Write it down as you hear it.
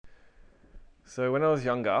So when I was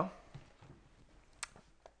younger,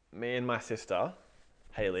 me and my sister,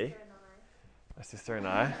 Haley, my sister and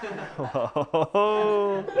I,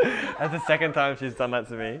 whoa, that's the second time she's done that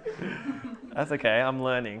to me. That's okay, I'm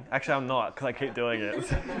learning. Actually, I'm not, because I keep doing it.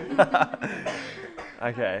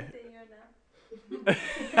 Okay.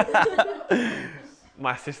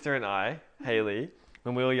 My sister and I, Haley,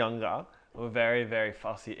 when we were younger, were very, very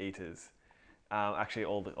fussy eaters. Actually,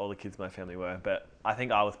 all the kids in my family were, but I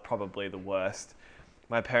think I was probably the worst.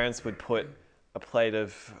 My parents would put a plate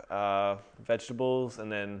of vegetables and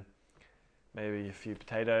then maybe a few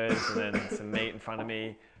potatoes and then some meat in front of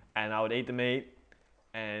me, and I would eat the meat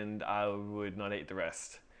and I would not eat the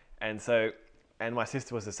rest. And my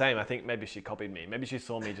sister was the same. I think maybe she copied me. Maybe she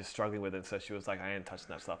saw me just struggling with it, so she was like, I ain't touching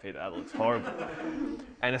that stuff either. That looks horrible.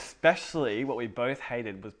 And especially what we both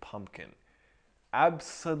hated was pumpkin.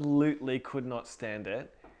 Absolutely could not stand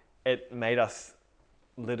it. It made us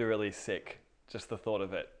literally sick, just the thought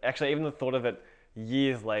of it. Actually, even the thought of it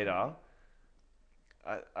years later,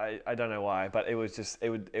 I don't know why, but it was just, it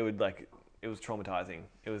was traumatizing.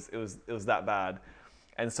 It was that bad.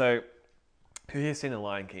 And so, who here's seen The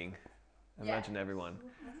Lion King? Imagine everyone.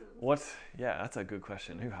 What? Yeah, that's a good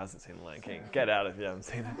question. Who hasn't seen The Lion King? Get out if you haven't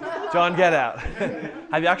seen it. John, get out.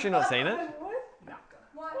 Have you actually not seen it? No.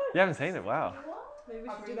 You haven't seen it? Wow. Maybe we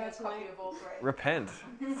should do that tonight. Repent.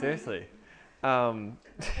 Seriously. Kathy and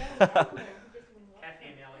Ellie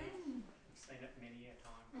have seen it many a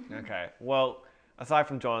time. Okay. Well, aside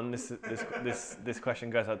from John, this question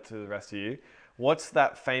goes out to the rest of you. What's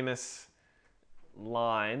that famous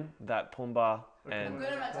line that Pumbaa and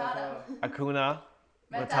Hakuna Akuna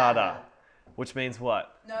Matata. Matata, which means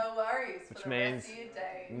what? No worries Which for the means rest of your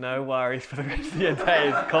day. no worries for the rest of your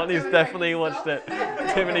days. Courtney's definitely watched it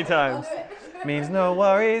too many times. Means no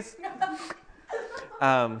worries.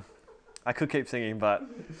 I could keep singing, but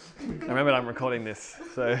I remember I'm recording this.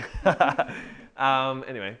 So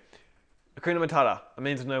anyway, Hakuna Matata. It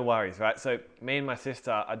means no worries, right? So me and my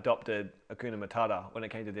sister adopted Hakuna Matata when it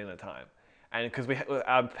came to dinner time. And because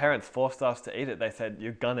our parents forced us to eat it, they said,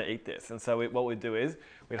 you're gonna eat this. And so what we'd do is,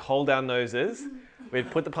 we'd hold our noses,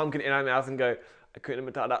 we'd put the pumpkin in our mouths and go, Hakuna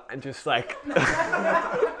Matata, and just like,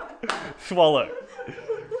 swallow.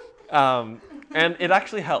 And it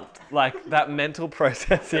actually helped, like that mental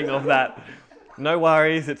processing of that, no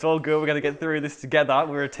worries, it's all good, we're gonna get through this together,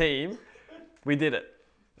 we're a team. We did it.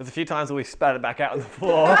 There's a few times where we spat it back out on the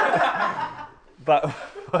floor, but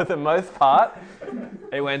for the most part,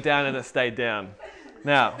 it went down and it stayed down.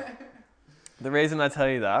 Now, the reason I tell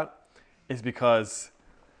you that is because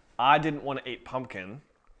I didn't want to eat pumpkin,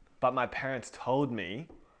 but my parents told me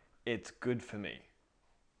it's good for me.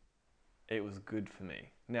 It was good for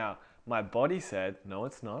me. Now, my body said, no,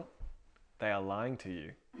 it's not. They are lying to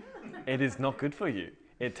you. It is not good for you.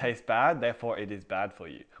 It tastes bad, therefore it is bad for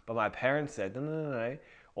you. But my parents said, no.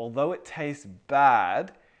 Although it tastes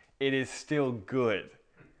bad, it is still good.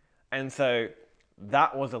 And so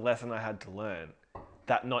that was a lesson I had to learn,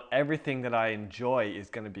 that not everything that I enjoy is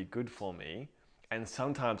going to be good for me, and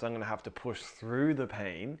sometimes I'm going to have to push through the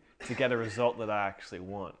pain to get a result that I actually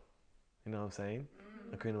want. You know what I'm saying?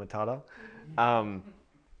 Hakuna Matata.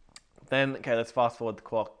 Then, okay, let's fast forward the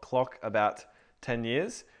clock about 10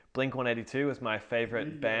 years. Blink-182 was my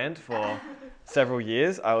favorite band for several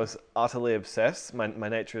years. I was utterly obsessed. My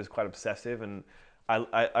nature is quite obsessive, and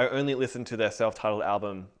I only listened to their self-titled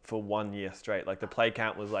album for 1 year straight. Like the play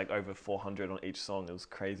count was like over 400 on each song. It was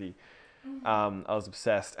crazy. I was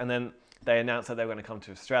obsessed. And then they announced that they were going to come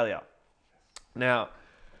to Australia. Now,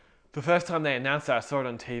 the first time they announced that, I saw it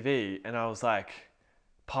on TV and I was like,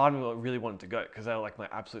 part of me really wanted to go because they were like my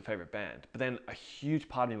absolute favorite band. But then a huge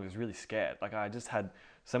part of me was really scared. Like I just had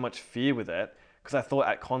so much fear with it because I thought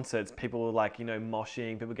at concerts people were like,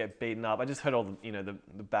 moshing, people get beaten up. I just heard all the,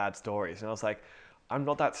 the bad stories and I was like, I'm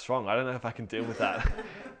not that strong. I don't know if I can deal with that.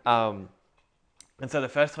 And so the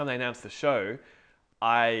first time they announced the show,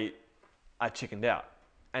 I chickened out.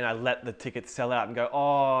 And I let the tickets sell out and go,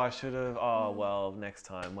 oh, I should have, oh, well, next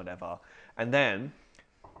time, whatever. And then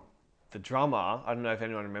the drummer, I don't know if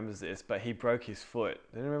anyone remembers this, but he broke his foot.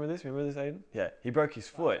 Do you remember this? Remember this, Aiden? Yeah, he broke his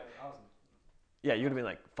foot. Yeah, you would have been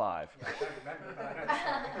like 5.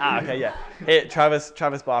 Okay, yeah.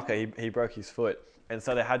 Travis Barker, he broke his foot. And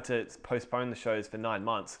so they had to postpone the shows for 9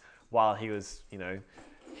 months while he was,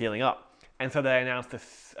 healing up. And so they announced the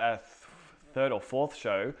third or fourth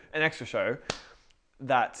show, an extra show,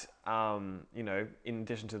 that, in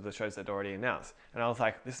addition to the shows that would already announced. And I was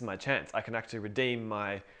like, this is my chance. I can actually redeem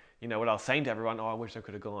my, what I was saying to everyone, oh, I wish I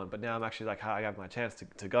could have gone. But now I'm actually like, I have my chance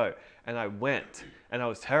to go. And I went, and I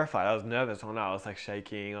was terrified. I was nervous all night. I was like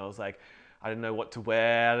shaking. I was like, I didn't know what to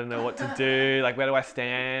wear. I didn't know what to do. Like, where do I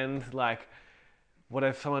stand? Like, what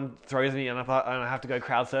if someone throws me and I have to go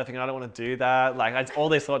crowd surfing and I don't want to do that? Like, all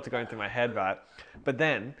these thoughts are going through my head, right? But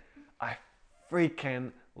then I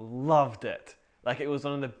freaking loved it. Like, it was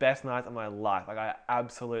one of the best nights of my life. Like, I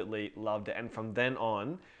absolutely loved it. And from then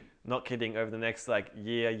on, not kidding, over the next like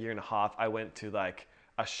year and a half, I went to like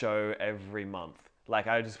a show every month. Like,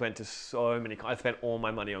 I just went to so many, I spent all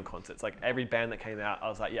my money on concerts. Like, every band that came out, I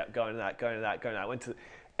was like, yeah, going to that, going to that, going to that. I went to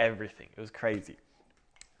everything. It was crazy.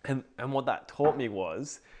 And what that taught me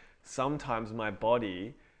was sometimes my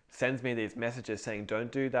body sends me these messages saying,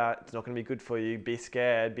 don't do that. It's not going to be good for you. Be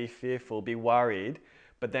scared, be fearful, be worried.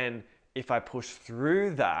 But then if I push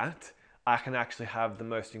through that, I can actually have the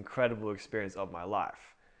most incredible experience of my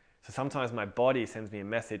life. So sometimes my body sends me a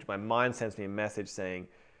message, my mind sends me a message saying,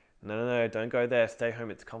 no, don't go there, stay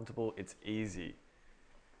home, it's comfortable, it's easy.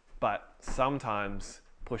 But sometimes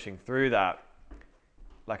pushing through that,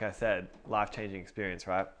 like I said, life-changing experience,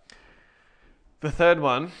 right? The third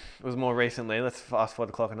one was more recently. Let's fast forward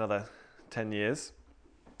the clock another 10 years.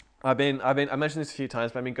 I mentioned this a few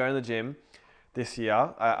times, but I've been going to the gym this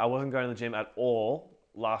year. I wasn't going to the gym at all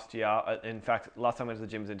last year. In fact, last time I went to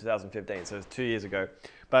the gym was in 2015, so it was 2 years ago.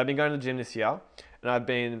 But I've been going to the gym this year, and I've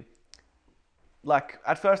been, like,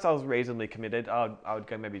 at first I was reasonably committed. I would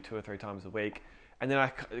go maybe 2 or 3 times a week. And then I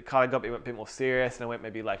kind of got a bit more serious, and I went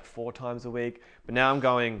maybe like 4 times a week. But now I'm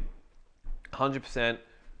going 100%,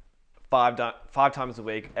 five times a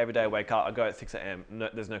week. Every day I wake up, I go at 6 a.m. No,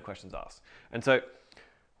 there's no questions asked. And so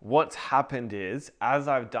what's happened is, as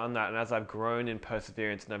I've done that, and as I've grown in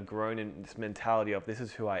perseverance, and I've grown in this mentality of this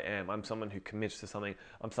is who I am. I'm someone who commits to something.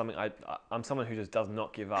 I'm someone who just does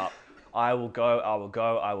not give up. I will go, I will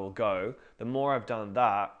go, I will go. The more I've done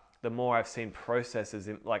that, the more I've seen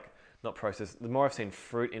the more I've seen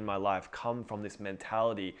fruit in my life come from this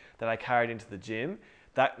mentality that I carried into the gym.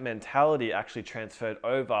 That mentality actually transferred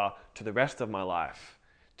over to the rest of my life,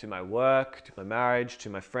 to my work, to my marriage, to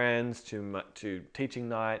my friends, to teaching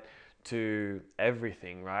night, to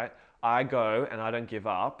everything, right? I go and I don't give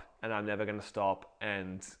up, and I'm never going to stop,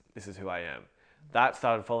 and this is who I am. That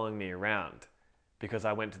started following me around because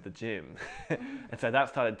I went to the gym. And so that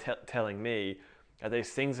started telling me, are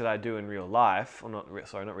these things that I do in real life, or not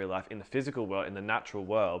real life, in the physical world, in the natural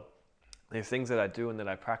world, these things that I do and that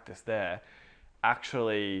I practice there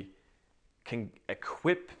actually can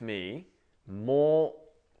equip me more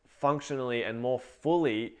functionally and more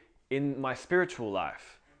fully in my spiritual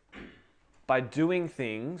life. By doing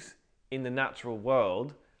things in the natural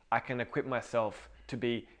world, I can equip myself to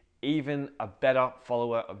be even a better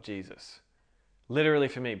follower of Jesus. Literally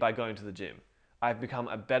for me, by going to the gym. I've become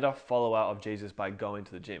a better follower of Jesus by going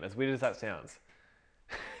to the gym. As weird as that sounds.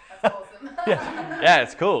 That's awesome. Yeah,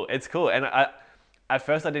 it's cool. It's cool. And at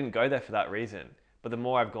first I didn't go there for that reason. But the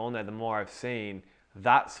more I've gone there, the more I've seen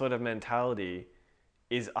that sort of mentality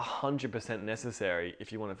is 100% necessary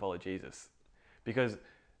if you want to follow Jesus. Because,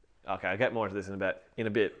 okay, I'll get more into this in a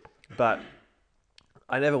bit. But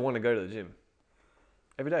I never want to go to the gym.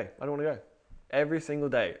 Every day, I don't want to go. Every single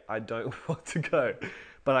day, I don't want to go.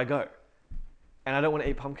 But I go. And I don't want to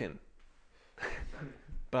eat pumpkin.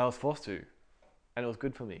 But I was forced to. And it was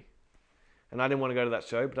good for me. And I didn't want to go to that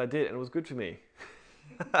show, but I did, and it was good for me.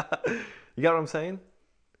 You get what I'm saying?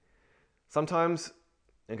 Sometimes,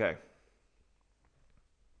 okay.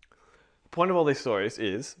 The point of all these stories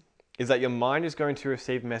is that your mind is going to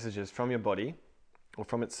receive messages from your body, or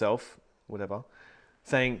from itself, whatever,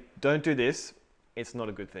 saying, don't do this, it's not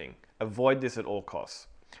a good thing. Avoid this at all costs.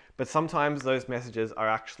 But sometimes those messages are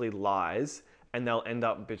actually lies, and they'll end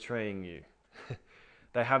up betraying you.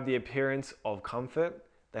 They have the appearance of comfort.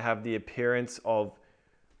 They have the appearance of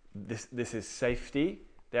this is safety.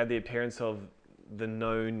 They have the appearance of the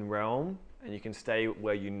known realm, and you can stay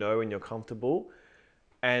where you know and you're comfortable.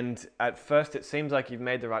 And at first it seems like you've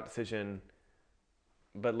made the right decision,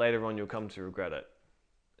 but later on you'll come to regret it.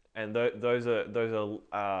 And those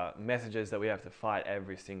are messages that we have to fight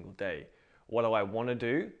every single day. What do I want to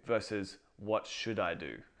do versus what should I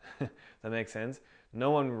do? That makes sense?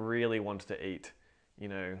 No one really wants to eat,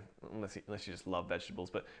 unless you just love vegetables.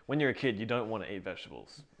 But when you're a kid, you don't want to eat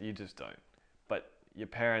vegetables. You just don't. But your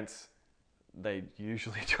parents, they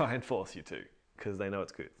usually try and force you to because they know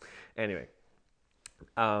it's good. Anyway,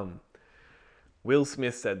 Will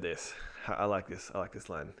Smith said this. I like this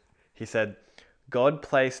line. He said, God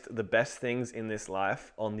placed the best things in this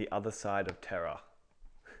life on the other side of terror.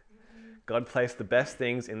 God placed the best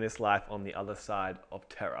things in this life on the other side of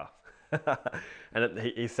terror. And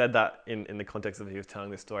he said that in the context of he was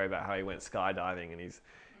telling this story about how he went skydiving and he's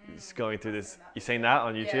going through this. You seen that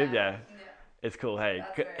on YouTube? Yeah. It's cool. Hey,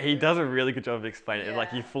 That's very he good. does a really good job of explaining it.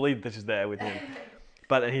 Like Yeah. you fully just there with him.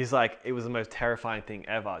 But he's like, it was the most terrifying thing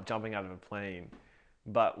ever, jumping out of a plane.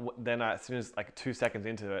 But then as soon as like 2 seconds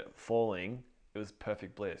into it, falling, it was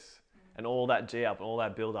perfect bliss. And all that G up, and all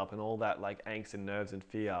that build up, and all that like angst and nerves and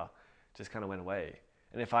fear just kind of went away.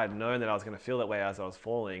 And if I had known that I was going to feel that way as I was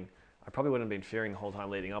falling, I probably wouldn't have been fearing the whole time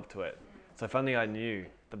leading up to it. So if only I knew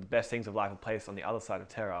that the best things of life are placed on the other side of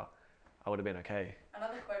terror, I would have been okay.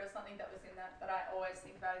 Another quote or something that was in that I always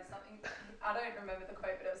think about is something, I don't remember the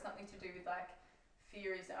quote, but it was something to do with like,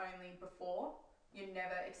 fear is only before. You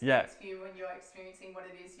never experience fear when you're experiencing what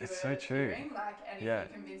it is you're so true. fearing. Like, and if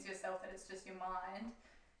you convince yourself that it's just your mind,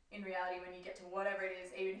 in reality, when you get to whatever it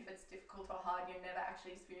is, even if it's difficult or hard, you're never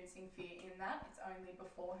actually experiencing fear in that. It's only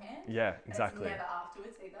beforehand. Yeah, exactly. And it's never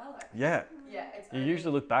afterwards either. Like, Yeah. Yeah. It's You only,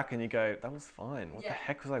 usually look back and you go, that was fine. What the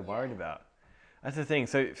heck was I worried about? That's the thing.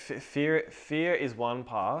 So fear is one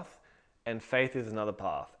path and faith is another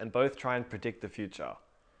path. And both try and predict the future.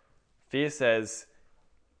 Fear says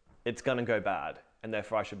it's going to go bad and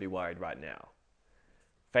therefore I should be worried right now.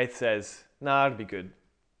 Faith says, nah, it'll be good.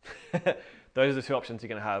 Those are the two options you're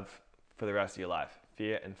going to have for the rest of your life.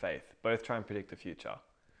 Fear and faith. Both try and predict the future.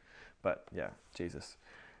 But yeah, Jesus.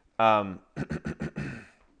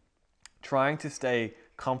 Trying to stay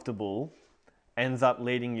comfortable ends up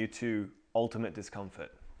leading you to ultimate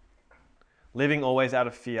discomfort. Living always out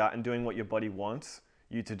of fear and doing what your body wants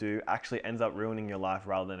you to do actually ends up ruining your life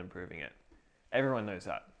rather than improving it. Everyone knows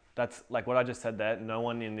that. That's like what I just said there. No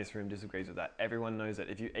one in this room disagrees with that. Everyone knows that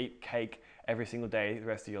if you eat cake every single day the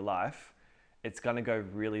rest of your life, it's going to go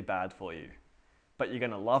really bad for you. But you're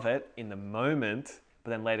going to love it in the moment,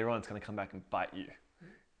 but then later on it's going to come back and bite you.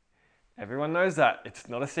 Everyone knows that. It's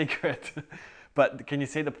not a secret. But can you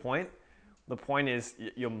see the point? The point is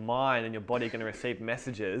your mind and your body are going to receive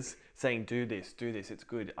messages saying, do this, it's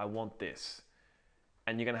good, I want this.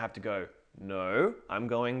 And you're going to have to go, no, I'm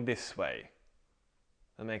going this way.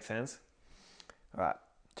 That makes sense? All right,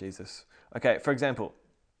 Jesus. Okay, for example,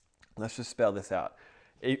 let's just spell this out.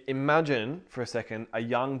 Imagine for a second a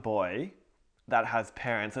young boy that has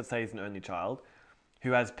parents, let's say he's an only child,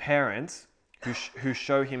 who has parents who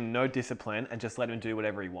show him no discipline and just let him do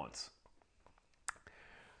whatever he wants.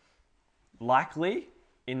 Likely,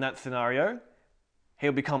 in that scenario,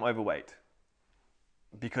 he'll become overweight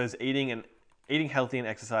because eating healthy and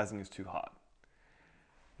exercising is too hard.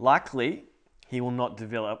 Likely, he will not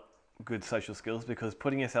develop good social skills because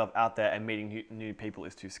putting yourself out there and meeting new people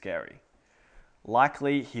is too scary.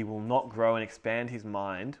 Likely, he will not grow and expand his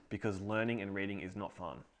mind because learning and reading is not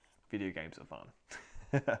fun. Video games are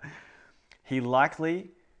fun. He likely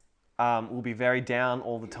will be very down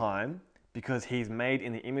all the time because he's made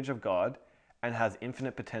in the image of God and has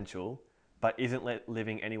infinite potential, but isn't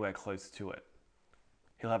living anywhere close to it.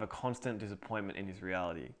 He'll have a constant disappointment in his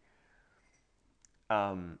reality.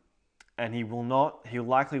 And he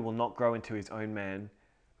likely will not grow into his own man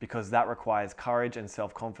because that requires courage and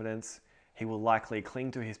self-confidence. He will likely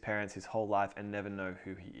cling to his parents his whole life and never know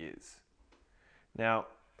who he is. Now,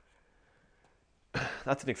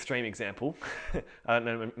 that's an extreme example. I don't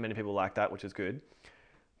know many people like that, which is good.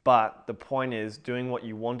 But the point is, doing what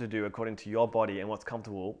you want to do according to your body and what's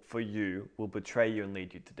comfortable for you will betray you and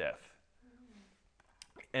lead you to death.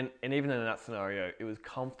 And even in that scenario, it was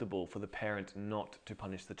comfortable for the parent not to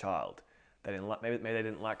punish the child. They didn't like, maybe they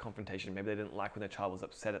didn't like confrontation. Maybe they didn't like when their child was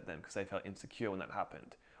upset at them because they felt insecure when that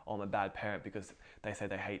happened. Or I'm a bad parent because they say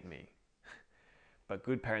they hate me. But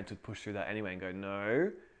good parents would push through that anyway and go,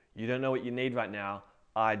 no, you don't know what you need right now.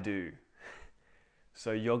 I do.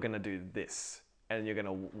 So you're going to do this. And you're going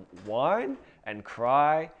to whine and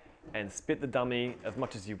cry and spit the dummy as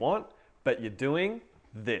much as you want, but you're doing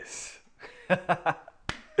this.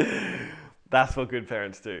 That's what good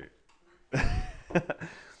parents do.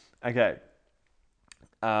 Okay.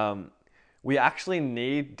 We actually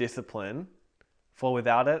need discipline, for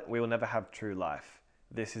without it, we will never have true life.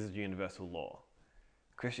 This is a universal law.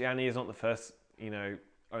 Christianity is not the first,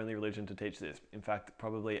 only religion to teach this. In fact,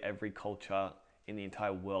 probably every culture in the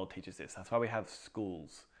entire world teaches this. That's why we have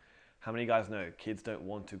schools. How many guys know kids don't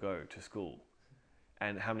want to go to school?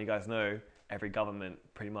 And how many guys know every government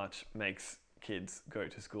pretty much makes kids go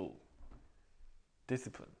to school?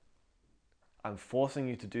 Discipline. I'm forcing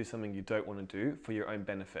you to do something you don't want to do for your own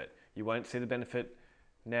benefit. You won't see the benefit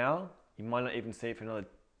now. You might not even see it for another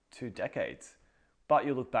 2 decades. But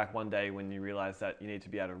you'll look back one day when you realize that you need to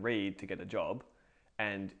be able to read to get a job,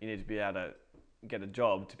 and you need to be able to get a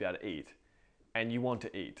job to be able to eat, and you want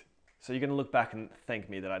to eat. So you're going to look back and thank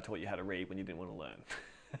me that I taught you how to read when you didn't want to learn.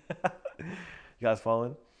 You guys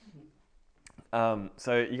following?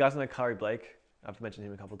 So you guys know Kari Blake? I've mentioned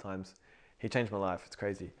him a couple of times. He changed my life. It's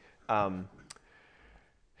crazy.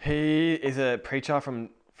 He is a preacher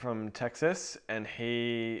from Texas, and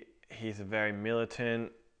he's a very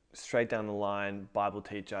militant, straight down the line Bible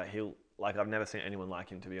teacher. I've never seen anyone like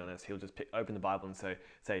him, to be honest. He'll just open the Bible and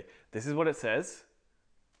say, this is what it says,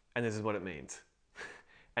 and this is what it means.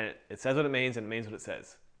 And it says what it means, and it means what it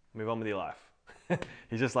says. Move on with your life.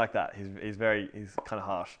 He's just like that. He's kind of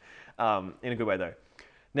harsh, in a good way though.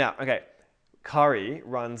 Now, okay, Curry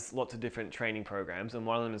runs lots of different training programs, and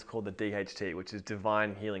one of them is called the DHT, which is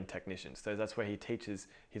Divine Healing Technicians. So that's where he teaches,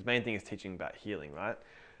 his main thing is teaching about healing, right?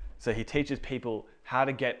 So he teaches people how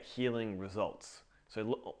to get healing results.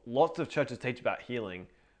 So lots of churches teach about healing,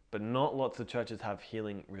 but not lots of churches have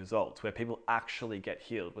healing results where people actually get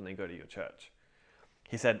healed when they go to your church.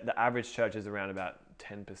 He said the average church is around about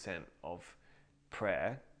 10% of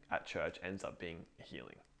prayer at church ends up being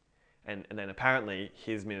healing. And then apparently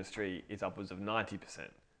his ministry is upwards of 90%.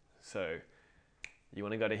 So you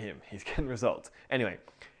want to go to him. He's getting results. Anyway,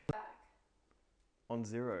 on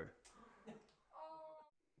 0.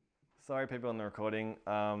 Sorry people on the recording.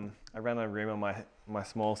 I ran out of room on my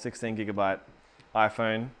small 16 gigabyte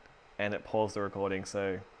iPhone and it paused the recording. So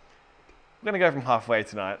I'm going to go from halfway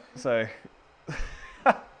tonight. So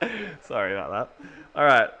sorry about that. All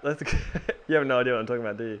right, you have no idea what I'm talking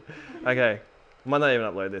about, do you? Okay, might not even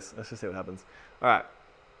upload this. Let's just see what happens. All right,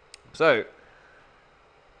 so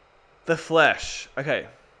the flesh. Okay,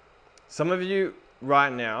 some of you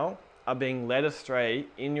right now are being led astray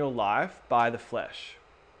in your life by the flesh.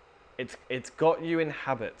 It's got you in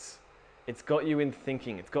habits. It's got you in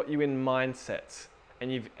thinking. It's got you in mindsets,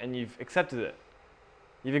 and you've accepted it.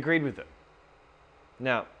 You've agreed with it.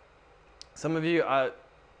 Now, some of you are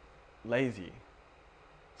lazy.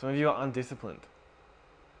 Some of you are undisciplined.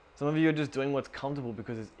 Some of you are just doing what's comfortable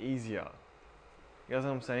because it's easier. You guys know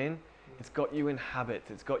what I'm saying? It's got you in habits.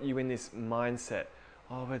 It's got you in this mindset.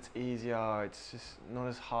 Oh, but it's easier. It's just not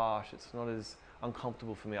as harsh. It's not as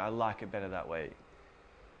uncomfortable for me. I like it better that way.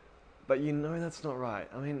 But you know that's not right.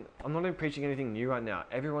 I mean, I'm not even preaching anything new right now.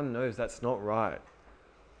 Everyone knows that's not right.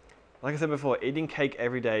 Like I said before, eating cake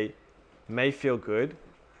every day may feel good,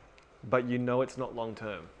 but you know it's not long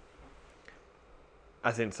term.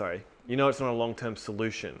 You know it's not a long-term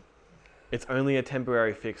solution. It's only a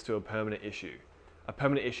temporary fix to a permanent issue. A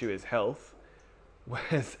permanent issue is health,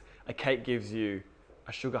 whereas a cake gives you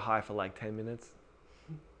a sugar high for like 10 minutes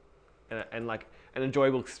and like an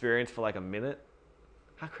enjoyable experience for like a minute.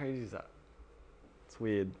 How crazy is that? It's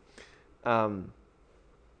weird. You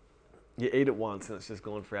eat it once and it's just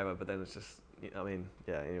gone forever, but then it's just,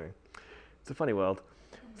 anyway. It's a funny world.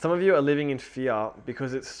 Some of you are living in fear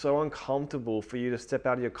because it's so uncomfortable for you to step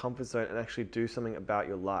out of your comfort zone and actually do something about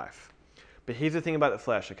your life. But here's the thing about the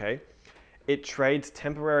flesh, okay? It trades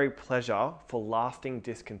temporary pleasure for lasting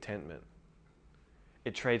discontentment.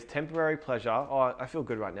 It trades temporary pleasure, oh, I feel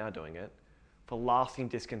good right now doing it, for lasting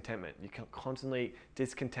discontentment. You can constantly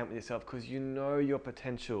discontent with yourself because you know your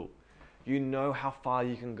potential. You know how far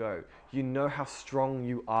you can go. You know how strong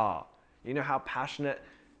you are. You know how passionate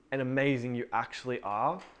and amazing you actually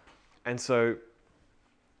are. And so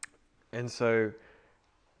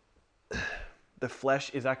the flesh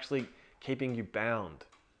is actually keeping you bound.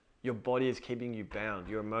 Your body is keeping you bound.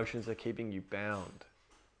 Your emotions are keeping you bound.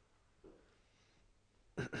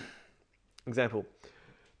 Example,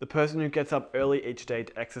 the person who gets up early each day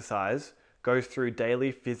to exercise goes through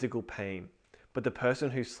daily physical pain, but the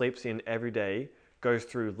person who sleeps in every day goes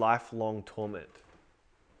through lifelong torment.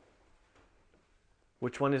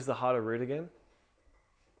 Which one is the harder route again?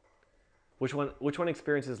 Which one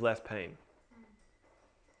experiences less pain?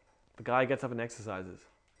 The guy who gets up and exercises.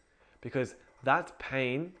 Because that's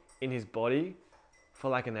pain in his body for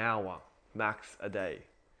like an hour, max a day.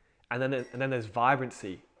 And then there's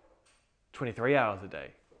vibrancy, 23 hours a day.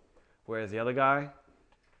 Whereas the other guy,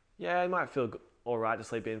 yeah, he might feel all right to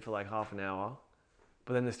sleep in for like half an hour,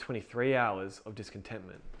 but then there's 23 hours of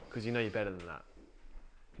discontentment because you know you're better than that.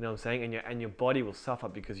 You know what I'm saying? And your body will suffer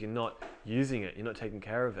because you're not using it. You're not taking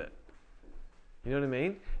care of it. You know what I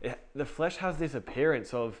mean? The flesh has this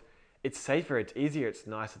appearance of it's safer, it's easier, it's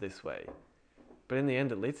nicer this way. But in the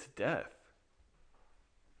end, it leads to death.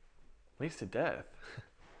 It leads to death.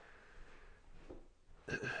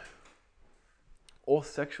 Or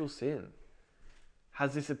sexual sin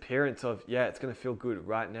has this appearance of, yeah, it's going to feel good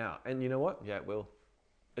right now. And you know what? Yeah, it will.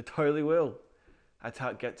 It totally will. That's how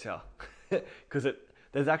it gets you. Because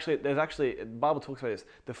there's actually, the Bible talks about this,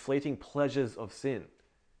 the fleeting pleasures of sin.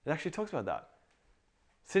 It actually talks about that.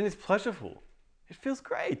 Sin is pleasurable. It feels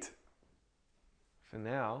great for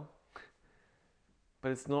now,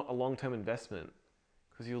 but it's not a long-term investment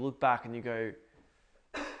because you look back and you go,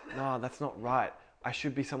 no, that's not right. I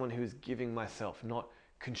should be someone who is giving myself, not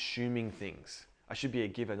consuming things. I should be a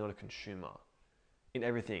giver, not a consumer. In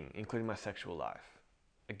everything, including my sexual life.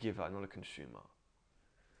 A giver, not a consumer.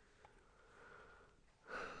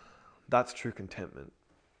 That's true contentment.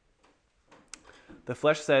 The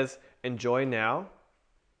flesh says, enjoy now,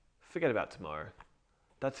 forget about tomorrow.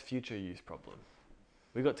 That's future use problem.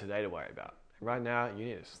 We've got today to worry about. Right now, you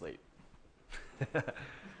need to sleep.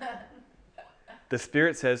 The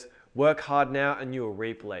Spirit says, work hard now and you will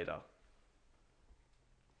reap later.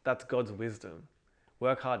 That's God's wisdom.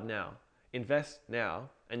 Work hard now. Invest now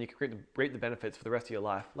and you can reap the benefits for the rest of your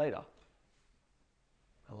life later.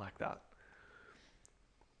 I like that.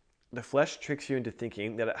 The flesh tricks you into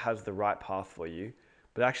thinking that it has the right path for you,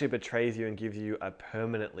 but actually betrays you and gives you a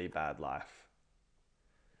permanently bad life.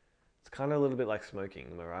 It's kind of a little bit like smoking,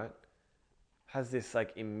 am I right? Has this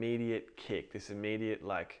like immediate kick, this immediate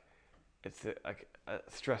like, it's a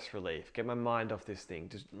stress relief. Get my mind off this thing.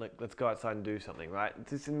 Just like, let's go outside and do something, right?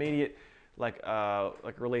 It's this immediate like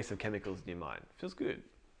release of chemicals in your mind. Feels good.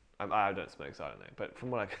 I don't smoke, so I don't know. But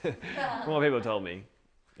from what from what people told me,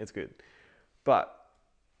 it's good. But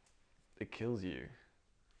it kills you.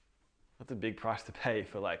 That's a big price to pay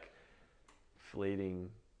for like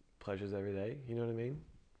fleeting pleasures every day. You know what I mean?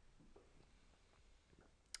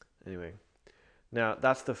 Anyway, now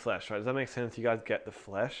that's the flesh, right? Does that make sense? You guys get the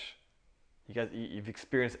flesh? You guys, you've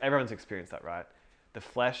experienced, everyone's experienced that, right? The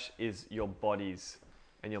flesh is your body's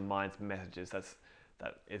and your mind's messages that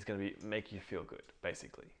is going to make you feel good,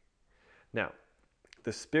 basically. Now,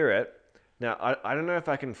 the Spirit. Now, I don't know if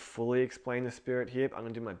I can fully explain the Spirit here, but I'm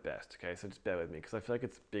going to do my best, okay? So just bear with me, because I feel like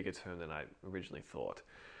it's a bigger term than I originally thought.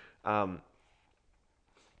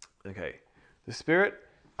 Okay, the Spirit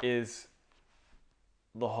is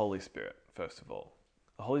the Holy Spirit, first of all.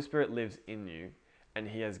 The Holy Spirit lives in you, and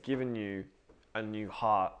He has given you a new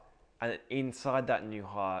heart, and inside that new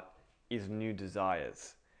heart is new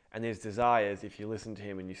desires. And these desires, if you listen to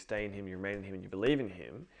Him and you stay in Him, you remain in Him, and you believe in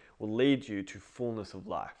Him, will lead you to fullness of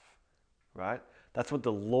life. Right? That's what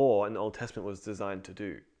the law in the Old Testament was designed to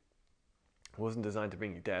do. It wasn't designed to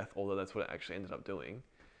bring you death, although that's what it actually ended up doing.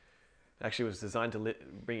 It actually was designed to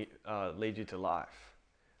lead you to life.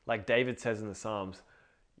 Like David says in the Psalms,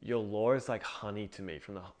 your law is like honey to me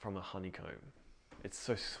from a honeycomb. It's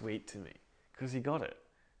so sweet to me because he got it.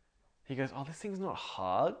 He goes, oh, this thing's not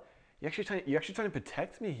hard. You're actually trying to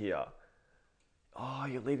protect me here. Oh,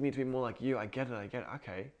 you're leading me to be more like you. I get it.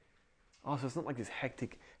 Okay. Oh, so it's not like this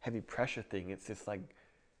hectic, heavy pressure thing. It's this like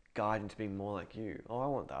guide into being more like you. Oh, I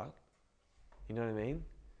want that. You know what I mean?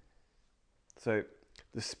 So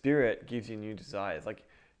the Spirit gives you new desires. Like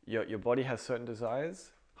your body has certain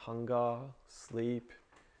desires: hunger, sleep,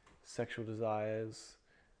 sexual desires,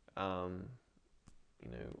 all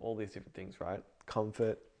these different things, right?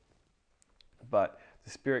 Comfort. But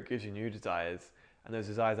the Spirit gives you new desires, and those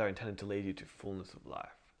desires are intended to lead you to fullness of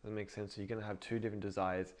life. Does that make sense? So you're going to have two different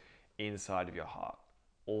desires inside of your heart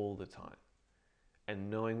all the time, and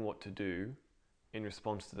knowing what to do in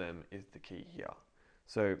response to them is the key here.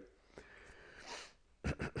 So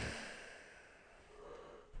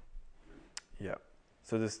yeah,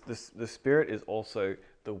 so the Spirit is also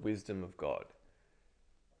the wisdom of God.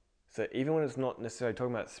 So even when it's not necessarily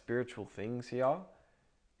talking about spiritual things here,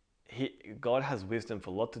 God has wisdom for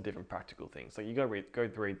lots of different practical things. Like you go read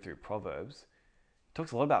through Proverbs, it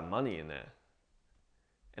talks a lot about money in there,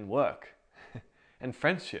 and work, and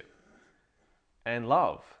friendship, and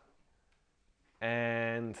love,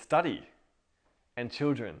 and study, and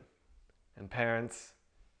children, and parents,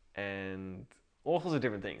 and all sorts of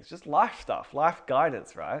different things. Just life stuff, life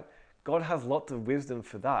guidance, right? God has lots of wisdom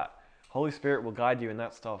for that. Holy Spirit will guide you in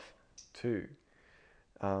that stuff too.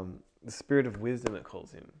 The Spirit of wisdom, it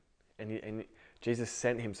calls Him. And Jesus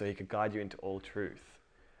sent Him so He could guide you into all truth.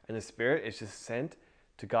 And the Spirit is just sent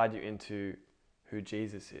to guide you into who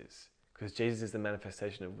Jesus is. Because Jesus is the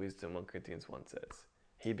manifestation of wisdom, 1 Corinthians 1 says.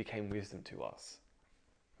 He became wisdom to us.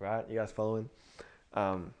 Right? You guys following?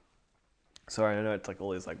 Sorry, I know it's like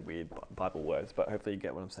all these like weird Bible words, but hopefully you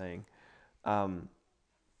get what I'm saying. You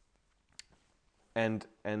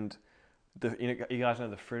guys know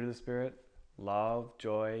the fruit of the Spirit: love,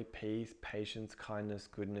 joy, peace, patience, kindness,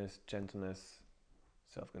 goodness, gentleness,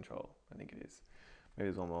 self-control. I think it is. Maybe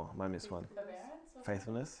there's one more. I might miss one.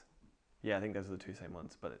 Faithfulness. Yeah, I think those are the two same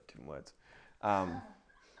ones, but different words.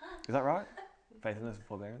 Is that right? Faithfulness and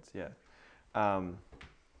forbearance. Yeah.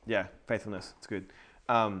 Yeah, faithfulness. It's good.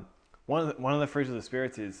 One of the fruits of the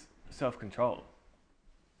Spirit is self-control.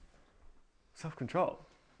 Self-control.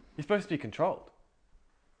 You're supposed to be controlled.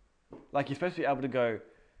 Like you're supposed to be able to go,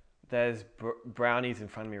 there's brownies in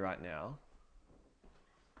front of me right now.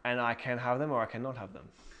 and I can have them or I cannot have them.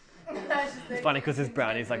 It's It's funny because there's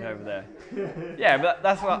brownies like over there. Yeah, but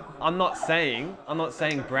that's what I'm not saying. I'm not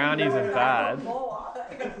saying brownies are bad.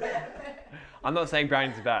 I'm not saying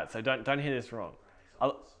brownies are bad. So don't hear this wrong.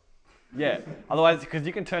 Yeah. Otherwise, because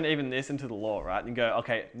you can turn even this into the law, right? And go,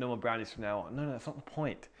 okay, no more brownies from now on. No, that's not the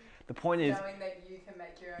point. The point is, knowing that you can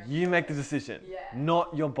make your own you make the choice. decision, Yeah.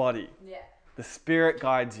 not your body. Yeah. The spirit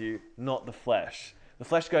guides you, not the flesh. The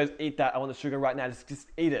flesh goes, eat that. I want the sugar right now. Just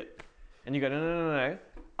eat it. And you go, no.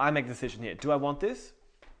 I make the decision here. Do I want this?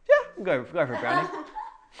 Yeah, go for a brownie.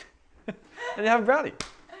 And you have a brownie.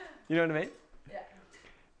 You know what I mean? Yeah.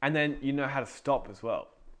 And then you know how to stop as well.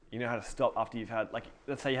 You know how to stop after you've had, like,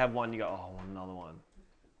 let's say you have one, you go, oh, I want another one.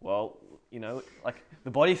 Well, you know, like,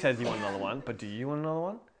 the body says you want another one, but do you want another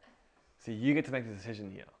one? So you get to make the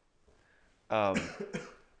decision here.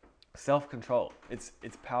 Self-control. It's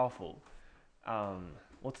powerful.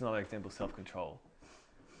 What's another example of self-control?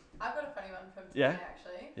 I've got a funny one from today, Yeah?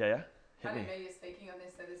 actually. Yeah? I Hit me. didn't know you were speaking on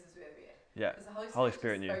this, so this is really weird. Yeah. Because the Holy Holy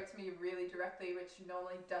Spirit Spirit knew. just spoke to me really directly, which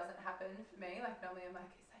normally doesn't happen for me. Like, normally I'm like,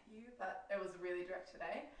 is that you? But it was really direct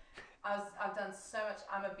today. I've done so much.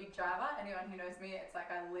 I'm a big driver. Anyone who knows me, it's like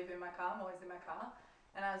I live in my car. I'm always in my car.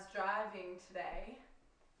 And I was driving today,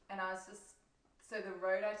 and I was just, so the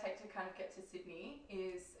road I take to kind of get to Sydney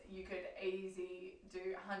is, you could easy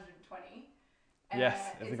do 120. And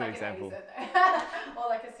Yes, that's a it's good like example. An 80 zone or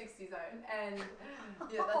like a 60 zone. And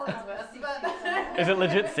yeah, that sounds worse. But Is it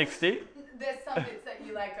legit 60? there's some bits that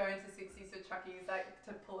you like go into 60s for truckies, like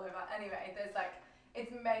to pull over. Anyway, there's like,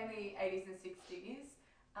 it's mainly 80s and 60s.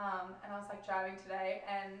 And I was like driving today,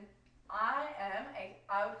 and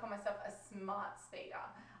I would call myself a smart speeder.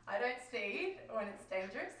 I don't speed when it's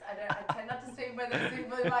dangerous. I tend not to speed when it's in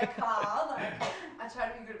my car. Like, I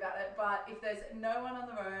try to be good about it. But if there's no one on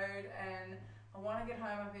the road and I want to get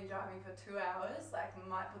home, I've been driving for 2 hours, like,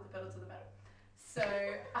 might put the pedal to the metal. So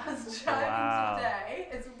I was driving Wow. today.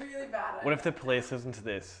 It's really bad. What if the police listen to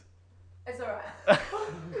this? It's alright.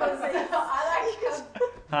 Because I like have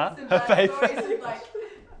Huh? some Her bad face. stories of like,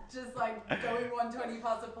 just like going 120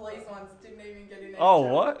 past the police once, didn't even get in there. Oh,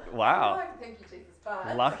 what? Wow. Oh, thank you, Jesus.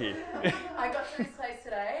 But Lucky. I got to this place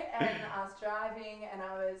today, and I was driving, and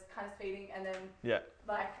I was kind of speeding, and then Yeah.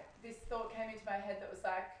 like this thought came into my head that was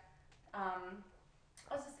like,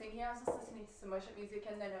 I was just thinking, I was just listening to some worship music,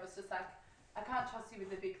 and then it was just like, I can't trust you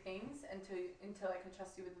with the big things until I can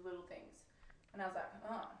trust you with the little things. And I was like,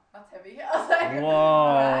 oh, that's heavy. I was like, Whoa.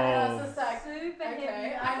 alright. And I was just like, Super okay,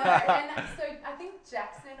 heavy. I know. And so I think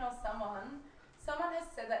Jackson or someone has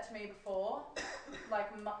said that to me before,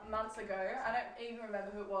 like months ago. I don't even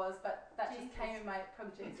remember who it was, but that just came in my,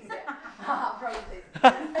 probably Jesus, yeah. Probably Jesus.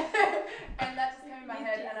 And that just came in my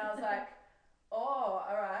head, and I was like, oh,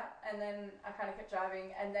 alright. And then I kind of kept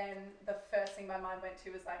driving, and then the first thing my mind went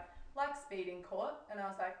to was like speeding court. And I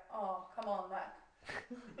was like, oh, come on, like,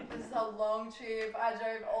 this is a long trip. I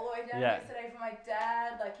drove all the way down yesterday for my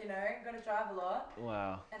dad. Like, you know, got to drive a lot.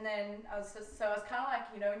 Wow. And then I was kind of like,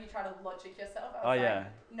 you know, when you try to logic yourself, I was Oh, like, yeah.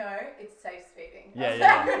 no, it's safe speeding. Yeah,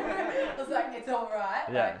 I was like, it's all right.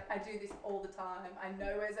 Yeah. Like, I do this all the time. I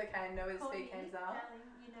know where's okay. I know where the speed comes out.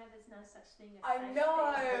 You know there's no such thing as I safe know,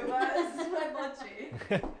 speed. but it's my logic.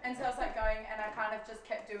 And so I was like going, and I kind of just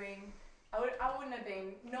kept doing. I wouldn't have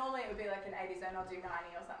been. Normally it would be like an 80 zone. I'll do 90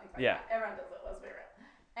 or something like Yeah. that. Everyone does it. Let's be real.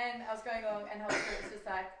 And I was going along, and Holy Spirit was just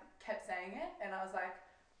like kept saying it, and I was like,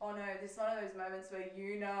 oh no, this is one of those moments where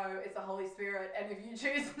you know it's the Holy Spirit, and if you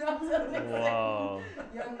choose not to listen, Whoa.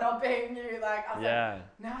 you're not being you. Like, I was Yeah.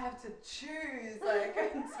 like, now I have to choose. Like,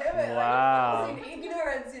 damn it. Wow. Like, I was in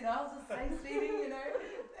ignorance, you know. I was just safe speeding, you know.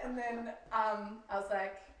 And then I was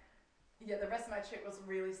like, yeah, the rest of my trip was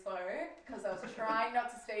really slow because I was trying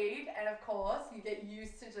not to speed, and of course you get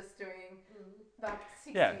used to just doing like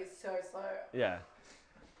 60 is so slow. Yeah.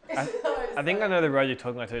 It's so I think slow. I know the road you're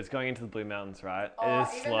talking about too. It's going into the Blue Mountains, right? Oh, It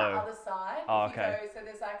is even slow. the other side. Oh, if you okay. go, so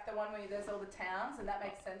there's like the one where there's all the towns, and that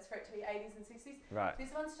makes sense for it to be 80s and 60s. Right. This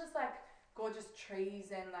one's just like gorgeous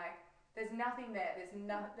trees, and like there's nothing there.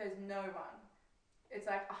 There's no one. It's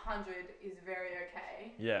like 100 is very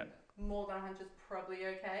okay. Yeah. More than 100 is probably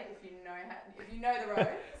okay if you know the road.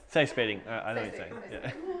 Safe speeding. I know what Safe you're saying. speeding, Yeah.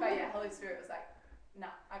 safe speeding. But yeah, Holy Spirit was like, nah,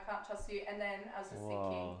 I can't trust you. And then I was just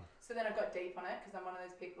thinking. Whoa. So then I got deep on it because I'm one of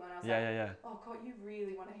those people, and I was Yeah, like, yeah, yeah. oh God, you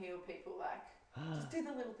really want to heal people, like just do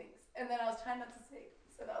the little things. And then I was trying not to speak,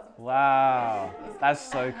 so that was. Wow. That's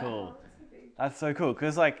so cool. That's so cool.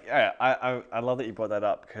 Because, like, yeah, I love that you brought that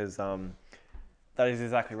up because that is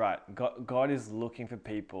exactly right. God is looking for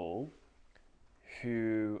people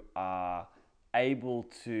who are able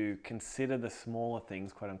to consider the smaller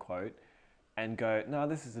things, quote unquote, and go, no,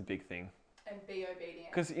 this is a big thing. And be obedient.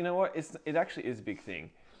 Because you know what? It actually is a big thing.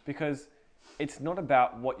 Because it's not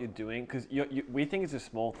about what you're doing. Because we think it's a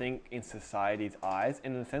small thing in society's eyes.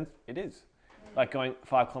 And in a sense, it is. Like going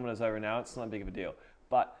 5 kilometers over an hour, it's not big of a deal.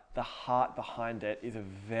 But the heart behind it is a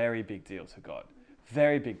very big deal to God.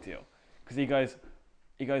 Very big deal. Because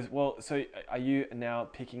he goes, well, so are you now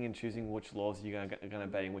picking and choosing which laws you're going to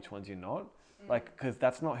obey and which ones you're not? Like, because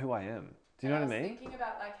that's not who I am. Do you know what I mean? I was thinking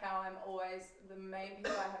about like how I'm always, the main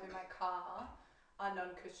people I have in my car are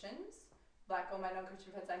non-Christians. Like all my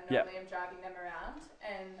non-Christian friends, I normally am driving them around.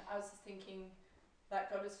 And I was just thinking, like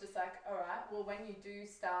God was just like, all right, well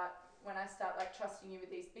when I start like trusting you with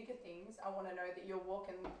these bigger things, I want to know that you're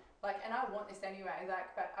walking, like, and I want this anyway,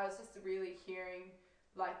 like, but I was just really hearing,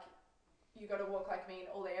 like, you got to walk like me in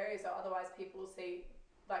all areas or otherwise people will see,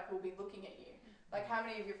 like, will be looking at you. Like, how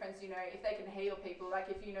many of your friends do you know, if they can heal people,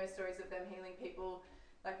 like, if you know stories of them healing people,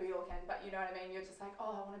 like we all can, but you know what I mean? You're just like,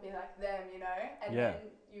 oh, I want to be like them, you know? And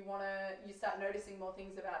then you start noticing more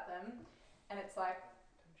things about them. And it's like,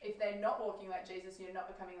 if they're not walking like Jesus, you're not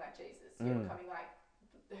becoming like Jesus. You're becoming like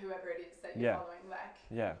whoever it is that you're following, like.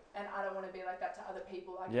 Yeah. And I don't want to be like that to other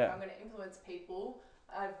people. Like, if I'm going to influence people,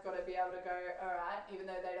 I've got to be able to go, all right, even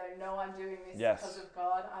though they don't know I'm doing this because of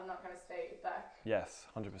God, I'm not going to stay back. Yes,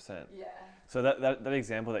 100%. Yeah. So that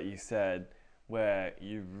example that you said where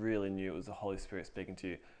you really knew it was the Holy Spirit speaking to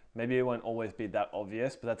you, maybe it won't always be that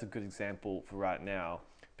obvious, but that's a good example for right now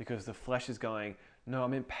because the flesh is going, no,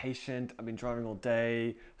 I'm impatient, I've been driving all day,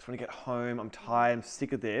 I just want to get home, I'm tired, I'm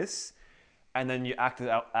sick of this. And then you acted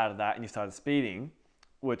out of that and you started speeding,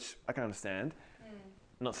 which I can understand.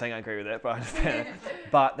 I'm not saying I agree with it, but I understand.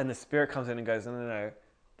 But then the Spirit comes in and goes, no,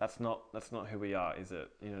 that's not who we are, is it?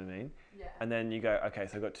 You know what I mean? Yeah. And then you go, okay,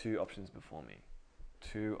 so I've got 2 options before me.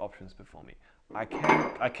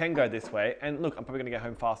 I can go this way, and look, I'm probably going to get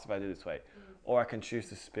home faster if I do this way. Or I can choose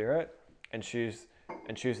the Spirit and choose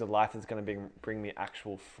the life that's going to bring me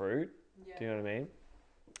actual fruit. Yeah. Do you know what I mean?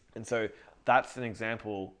 And so that's an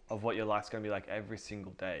example of what your life's going to be like every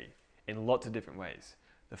single day in lots of different ways.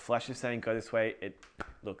 The flesh is saying, go this way.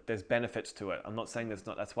 Look, there's benefits to it. I'm not saying there's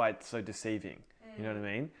not. That's why it's so deceiving. You know what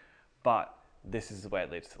I mean? But this is the way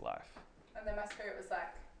it leads to life. And then my spirit was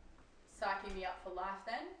like, psyching me up for life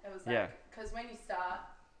then. It was like, because when you start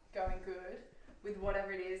going good with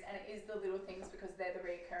whatever it is, and it is the little things because they're the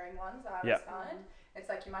recurring ones, I always find. It's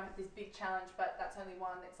like you might have this big challenge, but that's only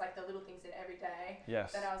one. It's like the little things in every day.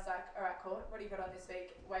 Yes. Then I was like, all right, cool. What do you got on this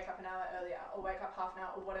week? Wake up an hour earlier or wake up half an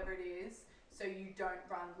hour or whatever it is so you don't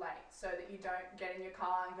run late, so that you don't get in your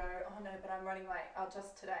car and go, oh no, but I'm running late. I'll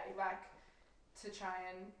just today, like, to try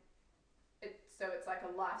and, so it's like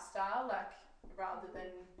a lifestyle, like, rather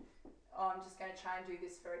than, oh, I'm just going to try and do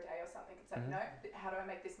this for a day or something. It's like, no, how do I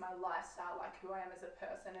make this my lifestyle, like who I am as a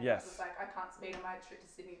person? And it was like, I can't speed on my trip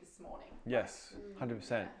to Sydney this morning. Yes,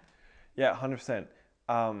 100%. Yeah, 100%.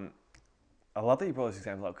 I love that you brought this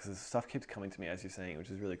example up because the stuff keeps coming to me as you're saying,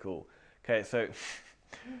 which is really cool. Okay, so,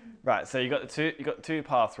 right, so you got two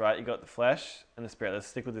paths, right? You got the flesh and the spirit. Let's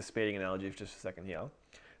stick with the speeding analogy for just a second here.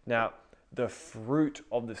 Now, the fruit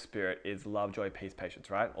of the Spirit is love, joy, peace, patience,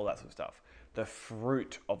 right? All that sort of stuff. The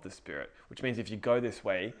fruit of the Spirit, which means if you go this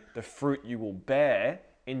way, the fruit you will bear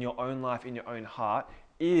in your own life, in your own heart,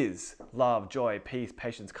 is love, joy, peace,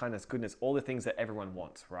 patience, kindness, goodness, all the things that everyone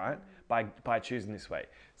wants, right? By choosing this way.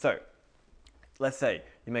 So, let's say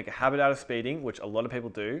you make a habit out of speeding, which a lot of people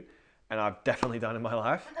do, and I've definitely done in my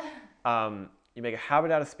life. You make a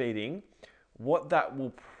habit out of speeding. What that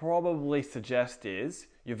will probably suggest is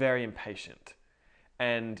you're very impatient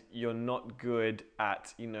and you're not good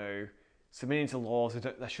at, submitting to laws.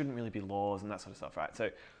 There shouldn't really be laws and that sort of stuff, right?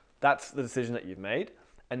 So that's the decision that you've made.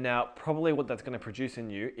 And now probably what that's going to produce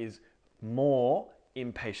in you is more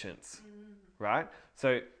impatience, right?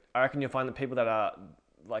 So I reckon you'll find that people that are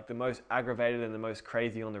like the most aggravated and the most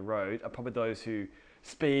crazy on the road are probably those who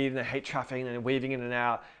speed and they hate traffic and they're weaving in and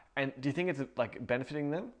out. And do you think it's like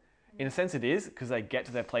benefiting them? In a sense it is, because they get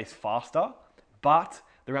to their place faster, but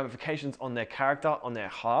the ramifications on their character, on their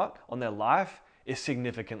heart, on their life is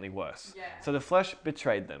significantly worse. Yeah. So the flesh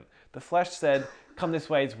betrayed them. The flesh said, come this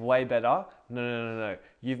way, it's way better. No.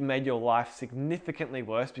 You've made your life significantly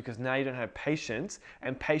worse because now you don't have patience,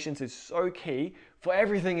 and patience is so key for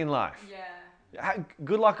everything in life. Yeah.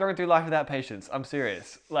 Good luck going through life without patience. I'm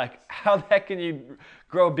serious. Like, how the heck can you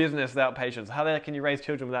grow a business without patience? How the heck can you raise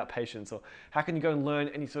children without patience? Or how can you go and learn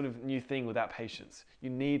any sort of new thing without patience? You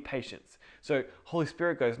need patience. So Holy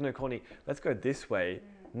Spirit goes, no, Courtney, let's go this way.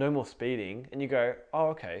 No more speeding. And you go, oh,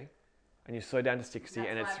 okay. And you slow down to 60. That's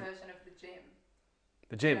and my it's version of the gym.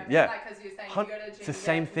 The gym, yeah. Like, because you're saying you go to the gym. It's the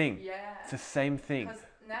same thing. Yeah. It's the same thing. Because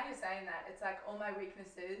now you're saying that, it's like all my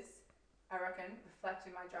weaknesses I reckon, reflect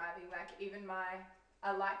in my driving. Like even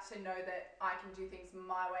I like to know that I can do things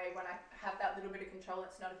my way when I have that little bit of control.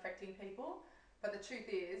 It's not affecting people. But the truth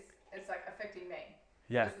is, it's like affecting me.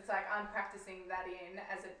 Yeah. Because it's like I'm practicing that in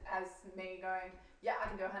as me going, yeah, I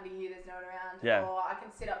can do 100 here, there's no one around. Yeah. Or I can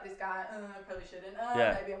sit up this guy, I probably shouldn't.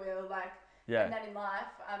 Yeah. Maybe I will. Like, Yeah. and then in life,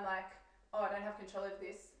 I'm like, oh, I don't have control of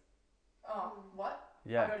this. Oh, what?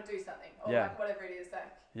 Yeah. I've got to do something. Or Yeah. like whatever it is. Like,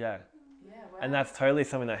 Yeah. yeah, wow. And that's totally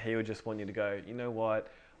something that he would just want you to go, you know what?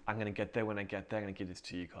 I'm going to get there when I get there. I'm going to give this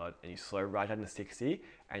to you, God. And you slow right down to 60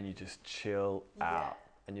 and you just chill out.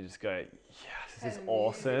 And you just go, yes, this is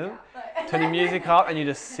awesome. Turn your music up and you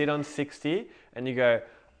just sit on 60 and you go,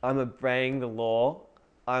 I'm obeying the law.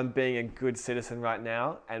 I'm being a good citizen right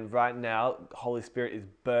now. And right now, the Holy Spirit is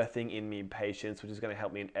birthing in me patience, which is going to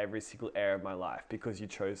help me in every single area of my life because you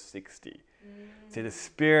chose 60. See, the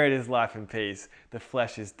Spirit is life and peace. The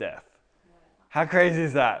flesh is death. How crazy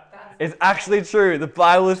is that? It's actually true. The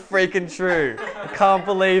Bible is freaking true. I can't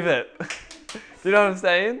believe it. Do you know what I'm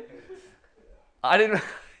saying? I didn't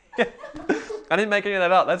make any of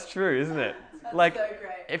that up. That's true, isn't it? That's Like, so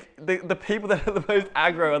great. if the people that are the most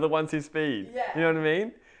aggro are the ones who speed. Yeah. You know what I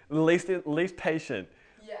mean? The least patient.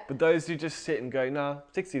 Yeah. But those who just sit and go, nah,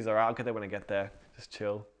 60's alright. I'll get there when I get there. Just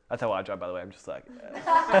chill. That's how I drive, by the way. I'm just like,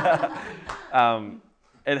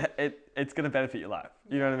 it's gonna benefit your life.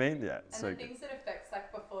 You know what I mean? Yeah. And So the good. things that affects,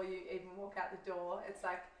 like before you even walk out the door, it's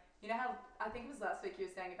like, you know how, I think it was last week you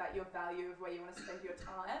were saying about your value of where you want to spend your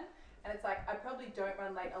time. And it's like, I probably don't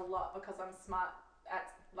run late a lot because I'm smart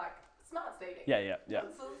at, like, smart speeding. Yeah.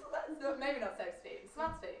 So maybe not safe speeding,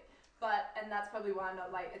 smart speeding. But, and that's probably why I'm not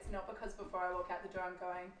late. It's not because before I walk out the door I'm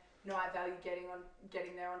going, no, I value getting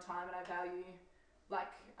there on time and I value, like,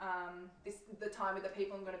 the time with the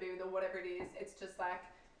people I'm going to be with or whatever it is. It's just like,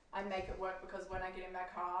 I make it work because when I get in my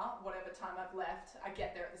car, whatever time I've left, I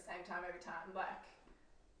get there at the same time every time. Like,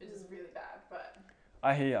 it's just really bad, but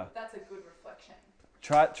I hear ya. that's a good reflection.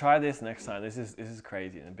 Try this next time. This is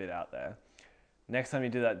crazy and a bit out there. Next time you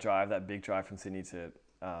do that big drive from Sydney to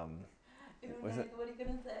what is it? What are you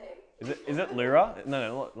going to say? Is it Lura?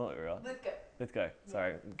 No, not Lura. Let's go.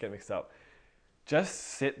 Sorry, get mixed up. Just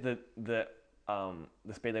sit the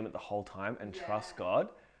speed limit the whole time and trust God.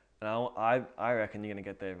 And I reckon you're gonna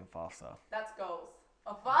get there even faster. That's goals.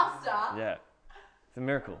 Oh, faster? Yeah, it's a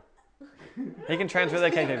miracle. He can transfer their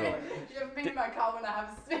people. You haven't been in my car when I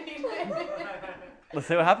have a speed limit. Let's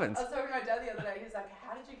see what happens. I was talking to my dad the other day. He was like,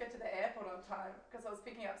 how did you get to the airport on time? Because I was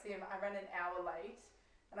picking up Sim. I ran an hour late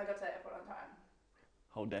and I got to the airport on time.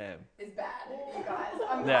 Oh damn. It's bad, you guys.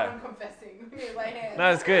 I'm confessing. Here, lay hands.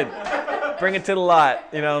 No, it's good. Bring it to the light.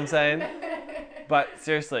 You know what I'm saying? But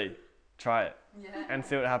seriously, try it. Yeah. And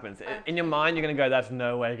see what happens. In your mind, you're going to go, that's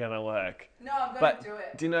no way going to work. No, I'm going But to do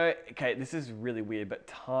it. do you know, okay, this is really weird, but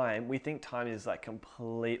we think time is like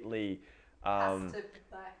completely, Has to,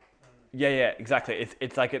 like, yeah, exactly.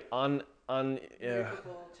 It's like an movable,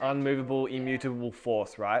 unmovable, changeable, immutable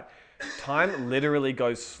force, right? Time literally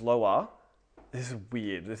goes slower. This is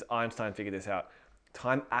weird. Einstein figured this out.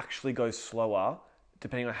 Time actually goes slower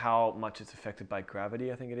depending on how much it's affected by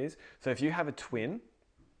gravity, I think it is. So if you have a twin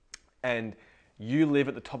and you live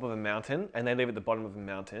at the top of a mountain and they live at the bottom of a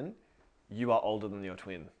mountain, you are older than your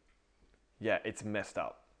twin. Yeah, it's messed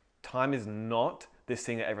up. Time is not this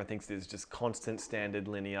thing that everyone thinks it is, just constant, standard,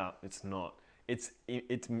 linear. It's not. It's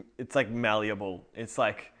like malleable. It's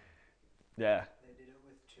like, yeah. They did it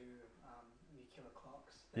with two nuclear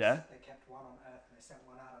clocks. Yeah? They kept one on Earth and they sent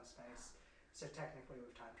one out in space. So technically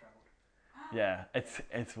we've time traveled. Yeah,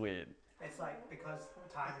 it's weird. It's like because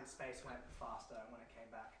time and space went faster when it came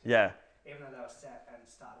back. Yeah. Even though they were set and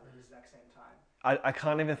started at the exact same time. I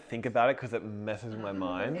can't even think about it because it messes with my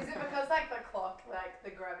mind. Is it because like the clock, like the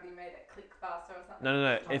gravity made it click faster or something?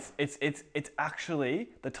 No. It's actually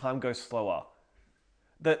the time goes slower.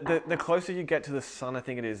 The closer you get to the sun, I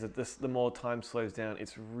think it is, the more time slows down.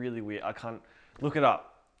 It's really weird. I can't look it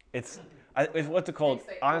up. It's what's it called? Next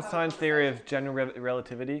week, we'll have a Einstein's theory of general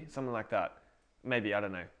relativity, something like that. Maybe, I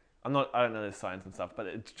don't know. I don't know the science and stuff, but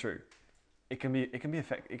it's true. It can be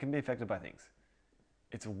affected by things.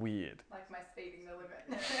 It's weird. Like my speeding the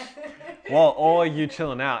limit. Well, or you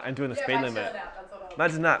chilling out and doing the speed by limit. chilling out, that's what I was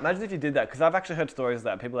Imagine that. Imagine if you did that, because I've actually heard stories of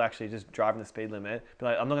that people actually just driving the speed limit, be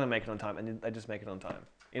like, I'm not going to make it on time, and they just make it on time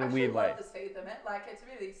in a weird way. I love the speed limit. Like, it's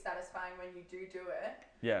really satisfying when you do it.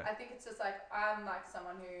 Yeah. I think it's just like, I'm like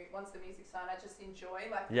someone who, once the music's on, I just enjoy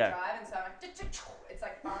like the Yeah. drive, and so I'm like, it's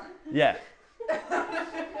like fun. Yeah.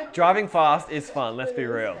 Driving fast is fun. Let's be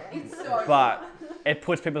real. It's so But it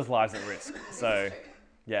puts people's lives at risk. So,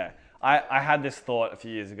 yeah. I had this thought a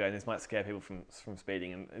few years ago, and this might scare people from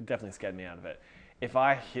speeding, and it definitely scared me out of it. if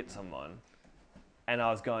I hit someone and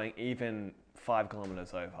I was going even 5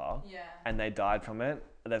 kilometers over Yeah. and they died from it,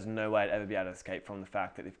 there's no way I'd ever be able to escape from the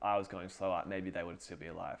fact that if I was going slower, maybe they would still be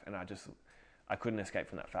alive. And I couldn't escape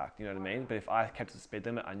from that fact, you know what I mean? But if I kept to the speed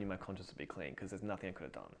limit, I knew my conscience would be clean because there's nothing I could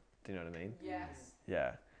have done. Do you know what I mean? Yes.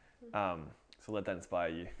 Yeah. So let that inspire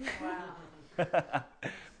you. Wow.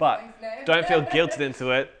 But Thanks, Nate. don't feel guilted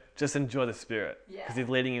into it. Just enjoy the Spirit Yeah. because He's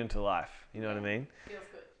leading you into life. You know what I mean? Feels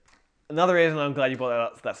good. Another reason I'm glad you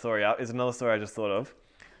brought that story up is another story I just thought of.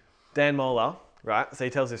 Dan Moeller, right? So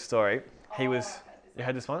he tells this story. He was... I've heard this You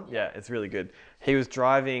heard this one? Yeah. Yeah, it's really good. He was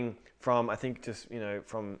driving from, I think, just,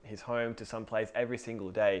 from his home to some place every single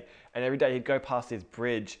day. And every day he'd go past this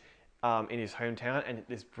bridge in his hometown. And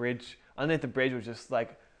this bridge, underneath the bridge was just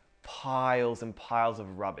like piles and piles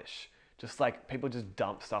of rubbish. Just like people just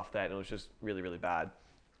dumped stuff there and it was just really, really bad.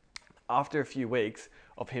 After a few weeks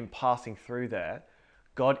of him passing through there,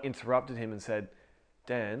 God interrupted him and said,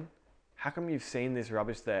 Dan, how come you've seen this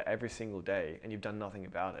rubbish there every single day and you've done nothing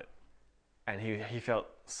about it? And he felt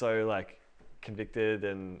so like convicted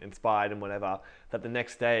and inspired and whatever that the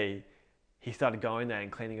next day he started going there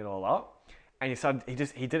and cleaning it all up. And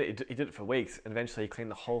he did it for weeks, and eventually he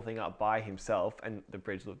cleaned the whole thing up by himself, and the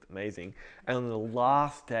bridge looked amazing. And on the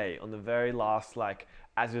last day, on the very last, like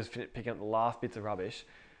as he was picking up the last bits of rubbish,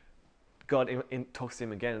 God talks to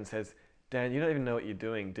him again and says, Dan, you don't even know what you're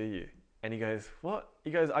doing, do you? And he goes, what?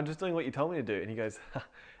 He goes, I'm just doing what you told me to do. And he goes,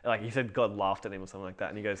 like he said, God laughed at him or something like that.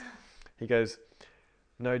 And he goes,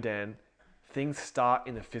 no, Dan, things start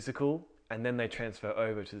in the physical and then they transfer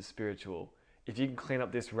over to the spiritual. If you can clean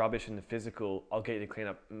up this rubbish in the physical, I'll get you to clean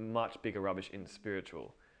up much bigger rubbish in the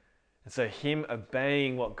spiritual. And so him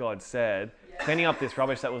obeying what God said, cleaning up this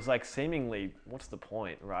rubbish that was like seemingly, what's the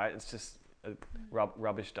point, right? It's just a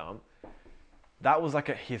rubbish dump. That was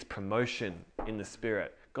like his promotion in the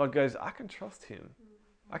spirit. God goes, I can trust him.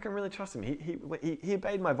 I can really trust him. He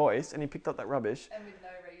obeyed my voice and he picked up that rubbish. And with no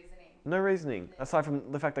reasoning. No reasoning, aside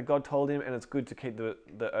from the fact that God told him, and it's good to keep the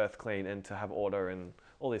earth clean and to have order and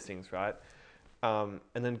all these things, right? And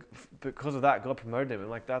then because of that, God promoted him, and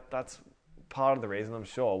like that's part of the reason, I'm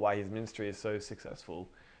sure, why his ministry is so successful,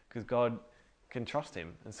 because God can trust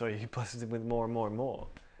him, and so he blesses him with more and more and more.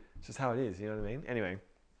 It's just how it is, you know what I mean? Anyway,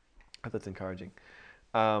 I hope that's encouraging.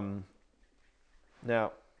 Now,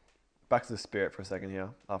 back to the Spirit for a second here,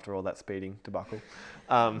 after all that speeding debacle.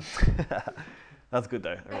 That's good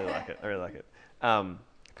though. I really like it.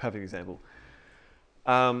 Perfect example.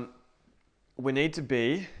 We need to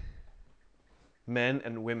be men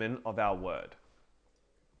and women of our word.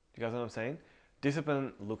 Do you guys know what I'm saying?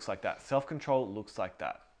 Discipline looks like that. Self-control looks like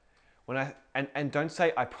that. And don't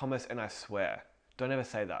say I promise and I swear. Don't ever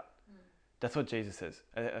say that. That's what Jesus says.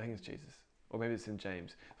 I think it's Jesus, or maybe it's in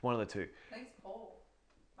James. It's one of the two. I think it's Paul.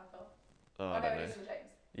 I thought. Oh, I no, don't it know. is in James.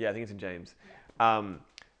 Yeah, I think it's in James. Yeah.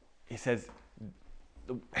 He says,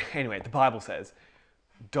 anyway, the Bible says,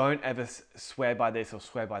 don't ever swear by this or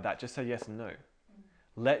swear by that. Just say yes and no.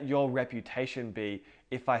 Let your reputation be,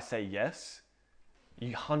 if I say yes,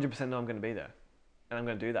 you 100% know I'm going to be there. And I'm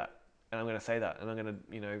going to do that. And I'm going to say that. And I'm going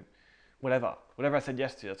to, whatever. Whatever I said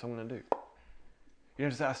yes to, that's what I'm going to do. You don't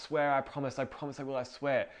just say, I swear, I promise, I will, I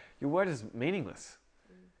swear. Your word is meaningless.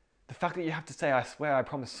 The fact that you have to say, I swear, I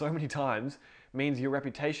promise so many times means your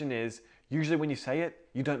reputation is, usually when you say it,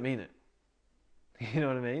 you don't mean it. You know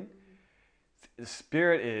what I mean? The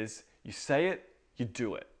Spirit is, you say it, you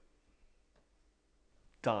do it.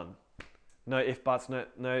 Done. No ifs, buts,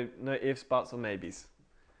 no ifs, buts, or maybes.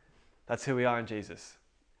 That's who we are in Jesus.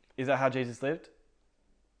 Is that how Jesus lived?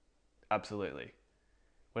 Absolutely.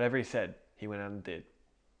 Whatever he said, he went out and did.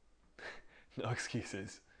 No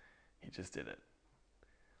excuses. He just did it.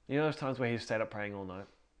 You know those times where he stayed up praying all night?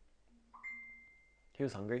 He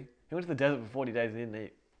was hungry. He went to the desert for 40 days and didn't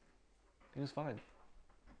eat. He was fine.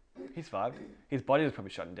 He survived. His body was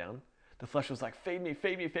probably shutting down. The flesh was like, feed me,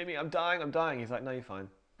 feed me, feed me, I'm dying. He's like, no, you're fine.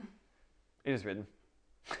 It is written.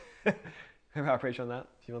 Remember how I preached on that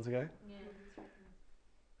a few months ago? Yeah,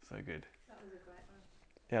 So good. that was a great one.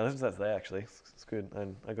 Yeah, I listened to that today actually. It's good,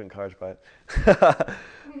 and I got encouraged by it.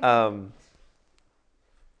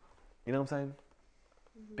 You know what I'm saying?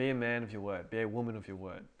 Be a man of your word. Be a woman of your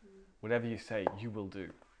word. Whatever you say, you will do.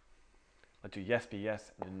 Let your yes be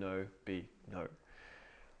yes, and your no be no.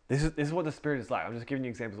 This is what the Spirit is like. I'm just giving you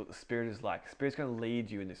examples of what the Spirit is like. The Spirit's going to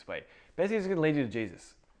lead you in this way. Basically, it's going to lead you to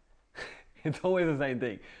Jesus. It's always the same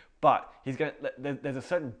thing. But there's a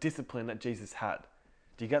certain discipline that Jesus had.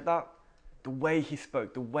 Do you get that? The way he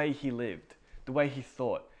spoke, the way he lived, the way he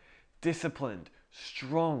thought. Disciplined,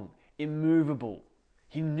 strong, immovable.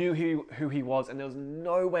 He knew who he was, and there was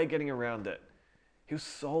no way getting around it. He was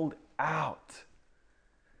sold out.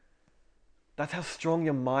 That's how strong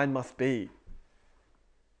your mind must be.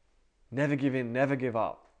 Never give in, never give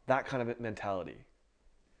up. That kind of mentality.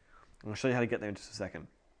 I'm going to show you how to get there in just a second.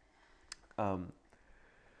 The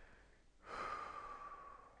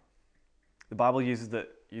Bible uses the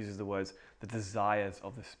words, the desires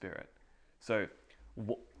of the Spirit. So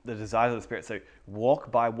the desires of the Spirit. So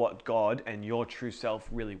walk by what God and your true self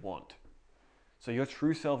really want. So your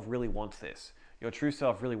true self really wants this. Your true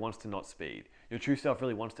self really wants to not speed. Your true self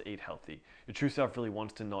really wants to eat healthy. Your true self really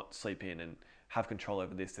wants to not sleep in and have control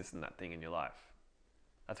over this and that thing in your life.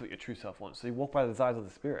 That's what your true self wants. So you walk by the desires of the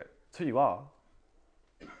Spirit. That's who you are.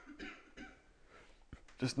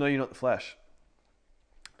 Just know you're not the flesh.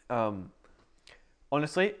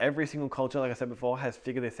 Honestly, every single culture, like I said before, has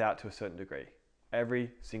figured this out to a certain degree. Every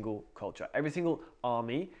single culture. Every single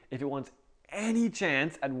army, if it wants any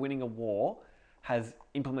chance at winning a war, has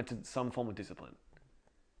implemented some form of discipline.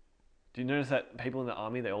 Do you notice that people in the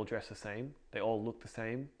army, they all dress the same? They all look the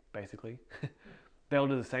same, basically. They all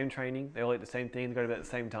do the same training. They all eat the same thing. They go to bed at the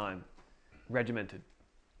same time. Regimented.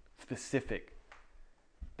 Specific.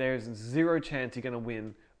 There's zero chance you're going to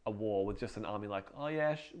win a war with just an army like, oh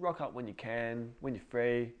yeah, rock up when you can, when you're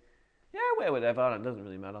free. Yeah, wear whatever, and it doesn't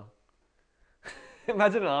really matter.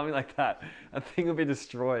 Imagine an army like that. A thing would be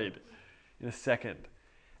destroyed in a second.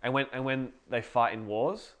 And when they fight in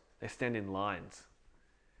wars, they stand in lines.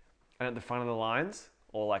 And at the front of the lines,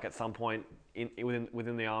 or like at some point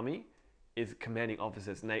within the army, is commanding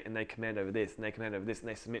officers, and they command over this, and they command over this, and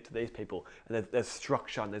they submit to these people. And there's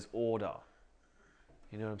structure and there's order.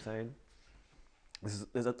 You know what I'm saying?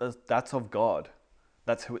 That's of God.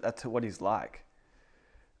 That's what He's like.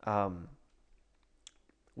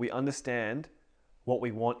 We understand what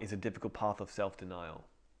we want is a difficult path of self-denial.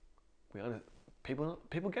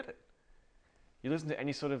 People get it. You listen to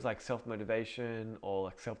any sort of like self-motivation or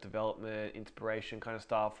like self-development, inspiration kind of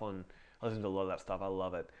stuff I listen to a lot of that stuff. I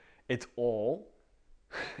love it. It's all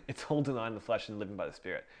denying the flesh and living by the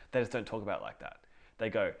Spirit. They just don't talk about it like that. They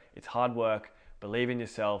go, it's hard work, believe in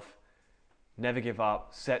yourself, never give up,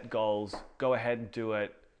 set goals, go ahead and do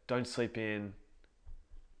it, don't sleep in,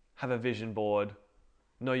 have a vision board,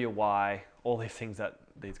 know your why, all these things that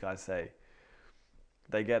these guys say.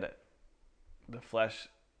 They get it. The flesh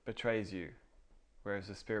betrays you, whereas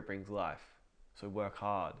the Spirit brings life. So work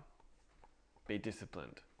hard. Be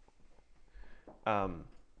disciplined.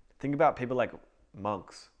 Think about people like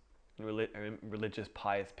monks, religious,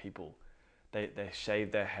 pious people. They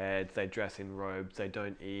shave their heads, they dress in robes, they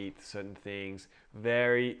don't eat certain things.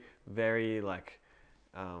 Very, very like,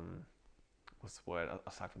 what's the word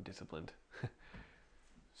aside from disciplined?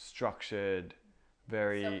 Structured,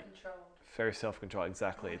 very Self-controlled. Very self-control,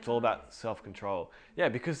 exactly. It's all about self-control. Yeah,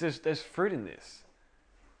 because there's fruit in this.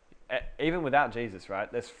 Even without Jesus,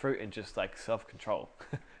 right? There's fruit in just like self-control.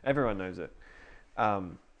 Everyone knows it. Mate, I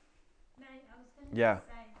was going to Yeah.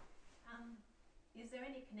 say, is there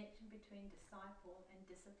any connection between disciple and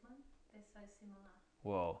discipline? They're so similar.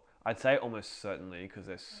 Well, I'd say almost certainly because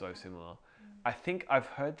they're so similar. I think I've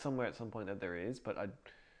heard somewhere at some point that there is, but I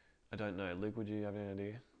don't know. Luke, would you have any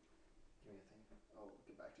idea? Give me a thing. I'll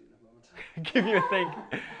get back to you in a moment. Give you a think.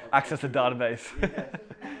 Access the database.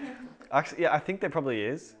 Actually, yeah, I think there probably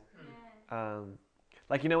is. Yeah.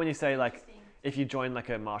 Like, you know when you say like, Interesting. if you join like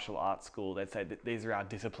a martial arts school, they'd say that these are our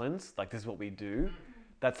disciplines, like this is what we do.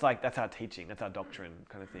 That's our teaching, that's our doctrine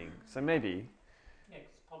kind of thing. So maybe. Yeah,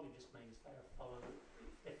 'cause it probably just means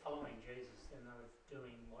they're following Jesus, then they're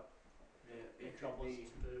doing what their job was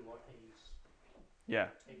to do, what He's Yeah,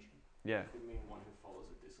 teaching. yeah, It could mean one who follows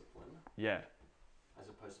a discipline, yeah, as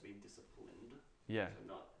opposed to being disciplined. yeah. So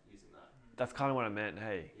not using that. That's kind of what I meant.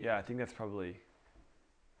 Hey, yeah, I think that's probably,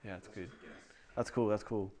 yeah, that's good. That's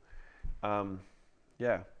cool.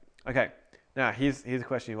 Yeah. Okay. Now here's a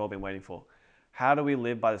question you've all been waiting for. How do we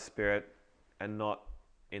live by the Spirit and not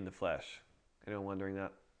in the flesh? Anyone wondering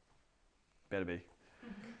that? Better be.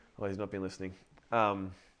 Otherwise, you've not been listening.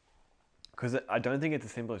 Because I don't think it's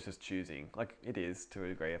as simple as just choosing. Like, it is to a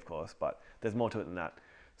degree, of course, but there's more to it than that.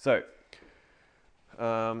 So,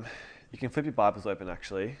 you can flip your Bibles open,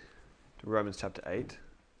 actually, to Romans chapter 8.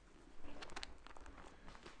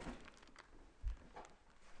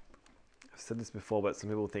 I've said this before, but some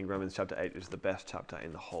people think Romans chapter 8 is the best chapter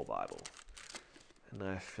in the whole Bible. And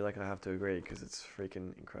I feel like I have to agree because it's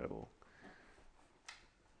freaking incredible.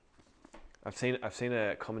 I've seen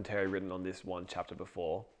a commentary written on this one chapter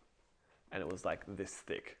before, and it was like this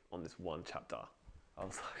thick on this one chapter. I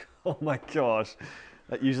was like, oh my gosh.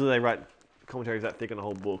 Like, usually they write commentaries that thick on a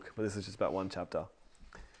whole book, but this is just about one chapter.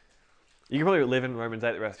 You could probably live in Romans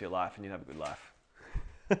 8 the rest of your life and you'd have a good life.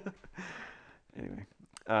 Anyway.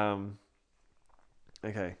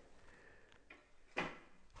 Okay.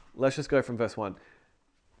 let's just go from verse 1.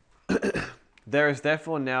 There is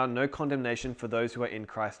therefore now no condemnation for those who are in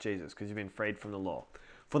Christ Jesus, because you've been freed from the law.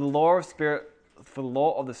 For the law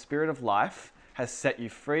of the Spirit of life has set you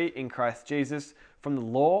free in Christ Jesus from the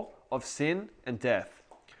law of sin and death.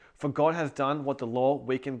 For God has done what the law,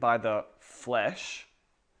 weakened by the flesh,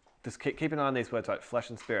 just keep an eye on these words, right? Flesh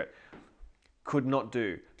and spirit, could not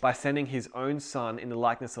do, by sending his own Son in the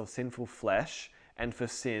likeness of sinful flesh, and for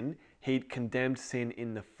sin, he condemned sin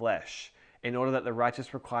in the flesh, in order that the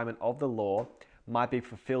righteous requirement of the law might be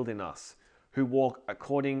fulfilled in us, who walk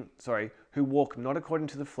not according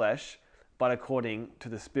to the flesh, but according to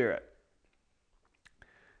the Spirit.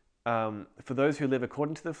 For those who live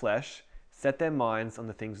according to the flesh set their minds on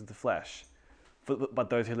the things of the flesh, but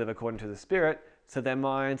those who live according to the Spirit set their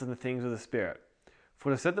minds on the things of the Spirit.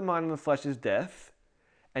 For to set the mind on the flesh is death,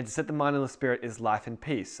 and to set the mind on the Spirit is life and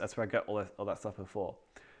peace. That's where I got all that stuff before.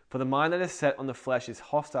 For the mind that is set on the flesh is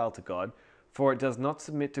hostile to God, for it does not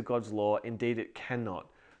submit to God's law. Indeed, it cannot.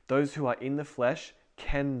 Those who are in the flesh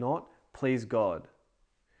cannot please God.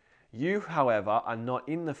 You, however, are not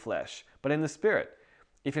in the flesh, but in the Spirit,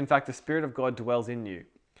 if in fact the Spirit of God dwells in you.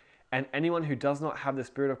 And anyone who does not have the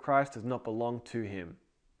Spirit of Christ does not belong to him.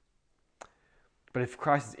 But if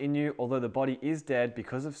Christ is in you, although the body is dead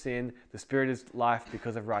because of sin, the Spirit is life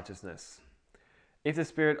because of righteousness. If the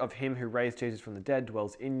Spirit of him who raised Jesus from the dead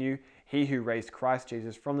dwells in you, he who raised Christ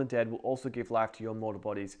Jesus from the dead will also give life to your mortal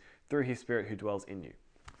bodies through his Spirit who dwells in you.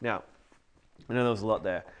 Now, I know there was a lot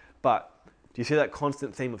there, but do you see that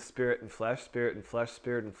constant theme of spirit and flesh, spirit and flesh,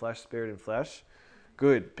 spirit and flesh, spirit and flesh?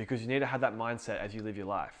 Good, because you need to have that mindset as you live your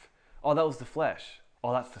life. Oh, that was the flesh.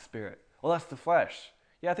 Oh, that's the spirit. Oh, that's the flesh.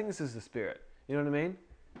 Yeah, I think this is the spirit. You know what I mean?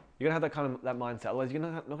 You're going to have that mindset. Otherwise, you're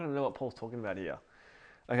not going to know what Paul's talking about here.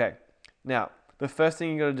 Okay, now, the first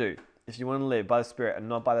thing you got to do, if you want to live by the Spirit and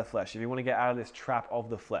not by the flesh, if you want to get out of this trap of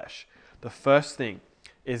the flesh, the first thing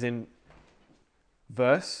is in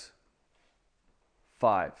verse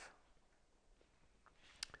 5.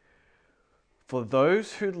 For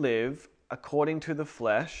those who live according to the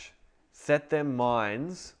flesh set their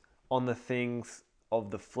minds on the things of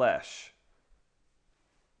the flesh.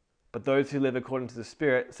 But those who live according to the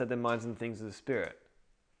Spirit set their minds on the things of the Spirit.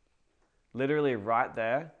 Literally right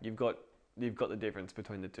there, you've got the difference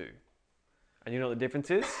between the two. And you know what the difference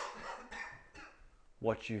is?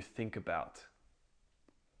 What you think about.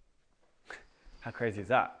 How crazy is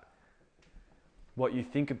that? What you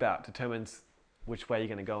think about determines which way you're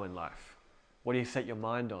going to go in life. What do you set your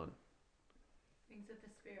mind on? Things of the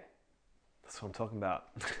Spirit. That's what I'm talking about.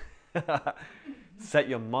 Set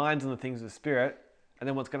your minds on the things of the Spirit, and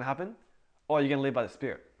then what's going to happen? Oh, you're going to live by the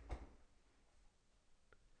Spirit.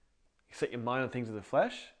 You set your mind on things of the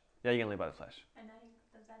flesh, yeah, you're going to live by the flesh. And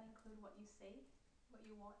does that include what you see, what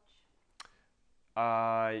you watch?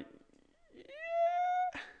 Yeah.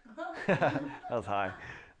 That was high.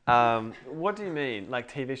 What do you mean?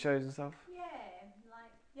 Like TV shows and stuff? Yeah,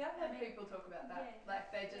 like Yeah, I've heard people talk about that. Yeah.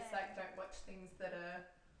 Like they just Yeah. like don't watch things that are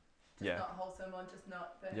just Yeah. not wholesome or just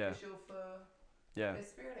not beneficial for Yeah. their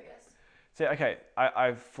spirit, I guess. See, okay,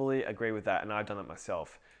 I fully agree with that, and I've done it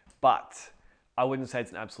myself. But I wouldn't say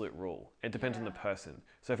it's an absolute rule. It depends on the person.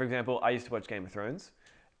 So, for example, I used to watch Game of Thrones,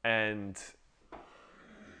 and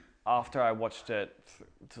after I watched it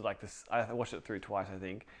I watched it through twice, I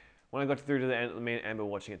think. When I got through to the end, me and Amber were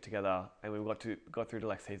watching it together, and we got through to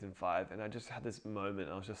like season 5, and I just had this moment.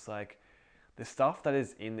 I was just like, the stuff that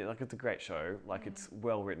is in it, like it's a great show, like it's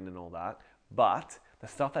well written and all that, but the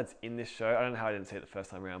stuff that's in this show, I don't know how I didn't see it the first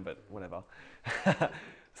time around, but whatever.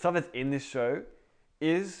 Stuff that's in this show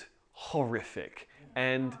is horrific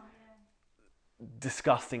and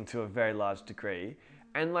disgusting to a very large degree.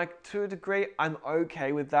 And like to a degree, I'm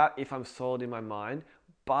okay with that if I'm solid in my mind.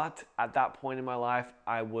 But at that point in my life,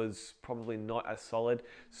 I was probably not as solid.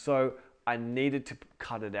 So I needed to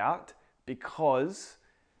cut it out because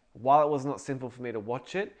while it was not simple for me to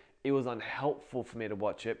watch it, it was unhelpful for me to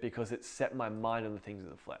watch it because it set my mind on the things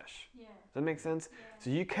of the flesh. Yeah. Does that make sense? Yeah. So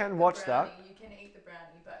you can The watch that. brownie, you can eat the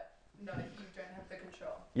brownie, but no, you don't have the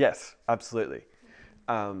control. Yes, absolutely.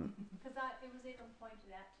 Because it was even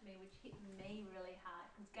pointed out to me, which hit me really hard,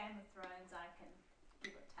 because Game of Thrones I can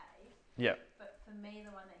give or take. Yeah. But for me,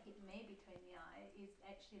 the one that hit me between the eye is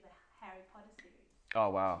actually the Harry Potter series.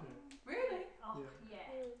 Oh, wow. Really? Oh, yeah.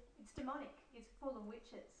 It's demonic. It's full of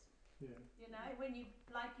witches. Yeah. You know, when you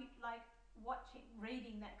like watching,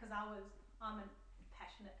 reading that, because I'm a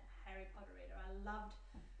passionate Harry Potter reader. I loved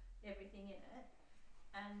everything in it,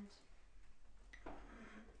 and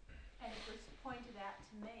it was pointed out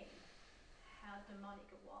to me how demonic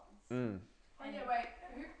it was. Mm. Oh yeah, wait,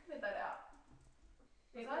 who pointed that out?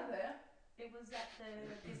 Was I there? It was at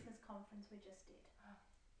the business conference we just did.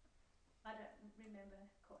 I don't remember,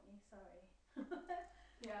 Courtney, sorry.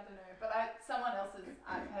 Yeah, I don't know, but someone else's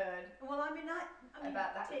I've heard. Well, I mean,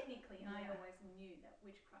 About that. technically, I Yeah. always knew that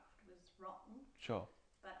witchcraft was wrong, Sure.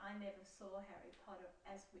 but I never saw Harry Potter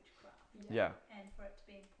as witchcraft. Yeah. And for it to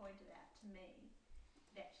be pointed out to me,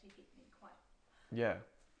 it actually hit me quite. Yeah.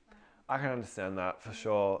 I can understand that for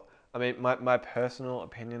sure. I mean, my personal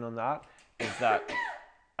opinion on that is that,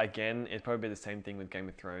 again, it'd probably be the same thing with Game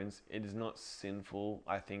of Thrones. It is not sinful,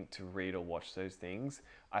 I think, to read or watch those things.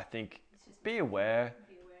 I think It's just be aware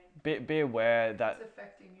be aware. be aware that It's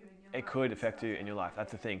affecting you in your it life could and affect stuff. you in your life.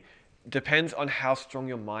 That's the thing. Depends on how strong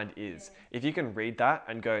your mind is. If you can read that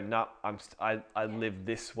and go, nah, I live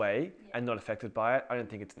this way and not affected by it, I don't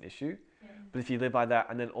think it's an issue. Yeah. But if you live by that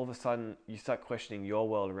and then all of a sudden you start questioning your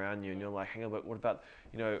world around you and you're like, hang on, but what about,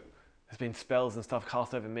 there's been spells and stuff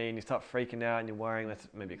cast over me and you start freaking out and you're worrying. That's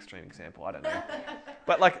maybe an extreme example, I don't know.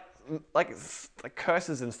 But like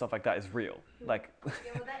curses and stuff like that is real. Like Yeah,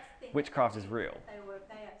 well, that's the thing. witchcraft is real.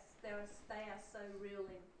 They are so real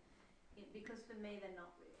because for me they're not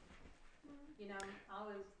real. I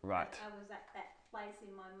was Right. I was at that place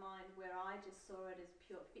in my mind where I just saw it as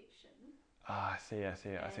pure fiction. I see what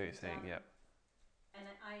you're saying, yeah. And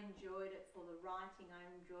I enjoyed it for the writing. I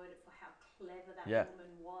enjoyed it for how clever that Yeah.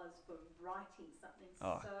 woman was for writing something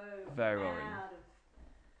Oh, so very well written. out of,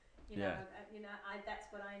 Yeah. that's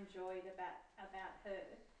what I enjoyed about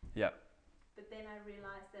her. Yeah. But then I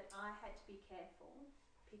realised that I had to be careful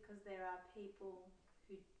because there are people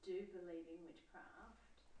who do believe in witchcraft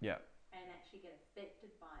Yeah. and actually get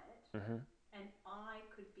affected by it. Mhm. And I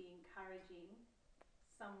could be encouraging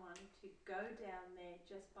someone to go down there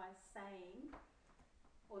just by saying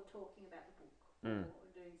or talking about the book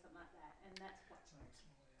or doing something like that. And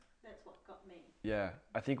that's what got me. Yeah,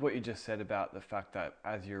 I think what you just said about the fact that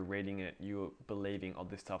as you're reading it, you're believing all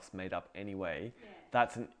this stuff's made up anyway. Yeah.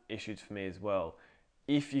 That's an issue for me as well.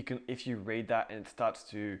 If you read that and it starts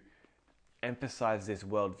to emphasize this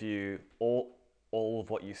worldview, all of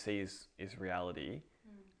what you see is reality,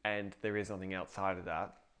 and there is nothing outside of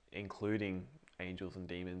that, including angels and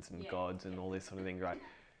demons and gods and all this sort of thing, right?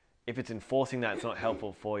 If it's enforcing that, it's not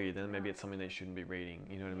helpful for you, then maybe it's something that you shouldn't be reading.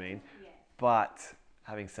 You know what I mean? Yeah. But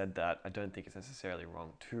having said that, I don't think it's necessarily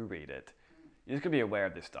wrong to read it. You just gotta be aware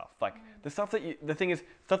of this stuff. Like the stuff that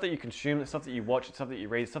stuff that you consume, the stuff that you watch, the stuff that you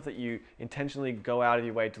read, stuff that you intentionally go out of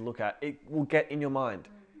your way to look at, it will get in your mind.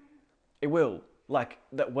 It will. Like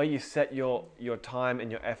that way you set your time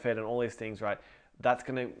and your effort and all these things, right? That's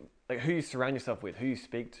gonna, like who you surround yourself with, who you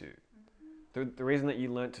speak to. The reason that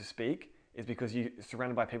you learn to speak is because you're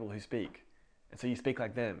surrounded by people who speak. And so you speak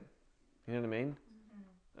like them. You know what I mean?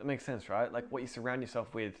 That makes sense, right? Like what you surround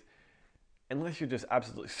yourself with, unless you're just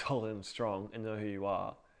absolutely solid and strong and know who you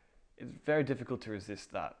are, it's very difficult to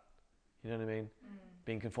resist that. You know what I mean?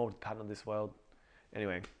 Being conformed to the pattern of this world.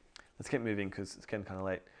 Anyway, let's get moving because it's getting kind of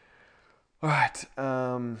late. All right.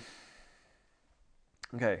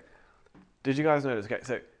 Okay. Did you guys notice? Okay,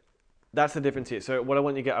 so that's the difference here. So what I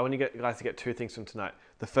want you guys to get two things from tonight.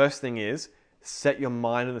 The first thing is set your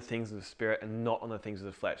mind on the things of the spirit and not on the things of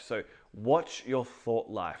the flesh. So watch your thought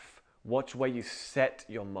life. Watch where you set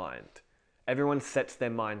your mind. Everyone sets their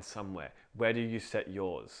mind somewhere. Where do you set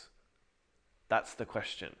yours? That's the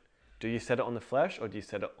question. Do you set it on the flesh or do you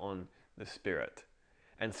set it on the spirit?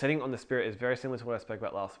 And setting on the spirit is very similar to what I spoke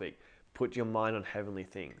about last week. Put your mind on heavenly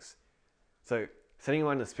things. So setting your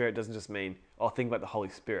mind on the spirit doesn't just mean, think about the Holy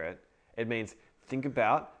Spirit. It means think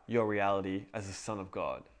about your reality as a son of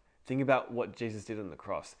God. Think about what Jesus did on the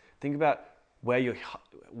cross. Think about where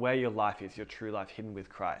your life is, your true life hidden with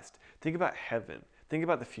Christ. Think about heaven. Think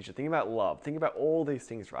about the future. Think about love. Think about all these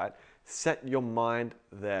things, right? Set your mind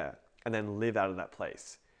there and then live out of that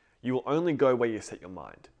place. You will only go where you set your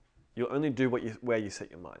mind. You'll only do where you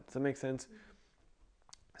set your mind. Does that make sense?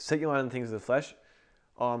 Set your mind on things of the flesh.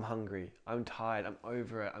 Oh, I'm hungry. I'm tired. I'm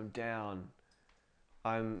over it. I'm down.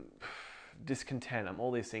 I'm discontent. I'm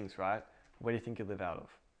all these things, right? Where do you think you live out of?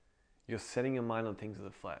 You're setting your mind on things of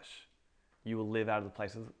the flesh. You will live out of the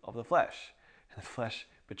place of the flesh. And the flesh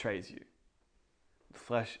betrays you. The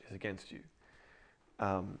flesh is against you.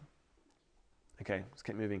 Okay, let's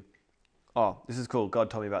keep moving. Oh, this is cool. God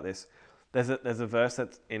told me about this. There's a verse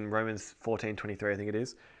that's in Romans 14:23, I think it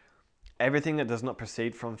is. Everything that does not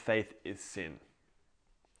proceed from faith is sin.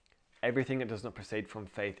 Everything that does not proceed from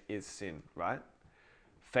faith is sin, right?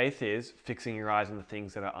 Faith is fixing your eyes on the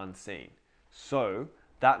things that are unseen. So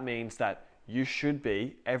that means that you should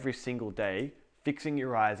be every single day fixing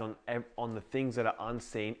your eyes on the things that are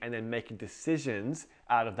unseen and then making decisions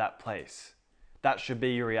out of that place. That should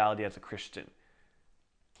be your reality as a Christian.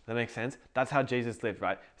 Does That makes sense? That's how Jesus lived,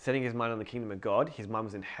 right? Setting his mind on the kingdom of God. His mind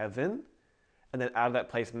was in heaven. And then out of that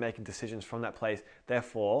place, making decisions from that place.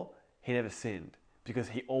 Therefore, he never sinned. Because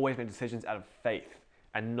he always made decisions out of faith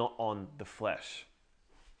and not on the flesh.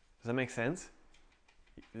 Does that make sense?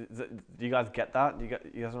 Do you guys get that? You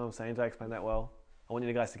guys know what I'm saying? Did I explain that well? I want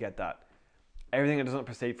you guys to get that. Everything that does not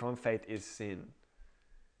proceed from faith is sin.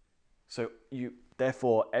 So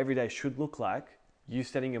therefore, every day should look like you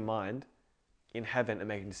setting your mind in heaven and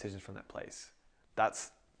making decisions from that place.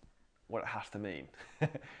 That's what it has to mean.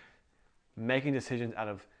 Making decisions out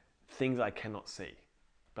of things I cannot see,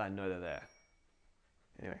 but I know they're there.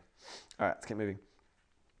 Anyway, all right, let's keep moving.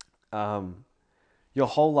 Your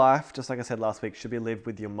whole life, just like I said last week, should be lived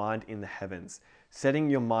with your mind in the heavens. Setting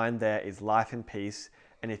your mind there is life and peace.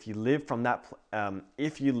 And if you live from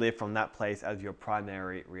that place as your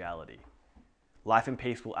primary reality, life and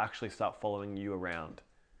peace will actually start following you around.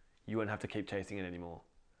 You won't have to keep chasing it anymore.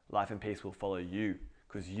 Life and peace will follow you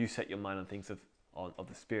because you set your mind on things of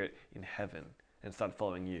the Spirit in heaven and start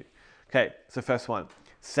following you. Okay, so first one,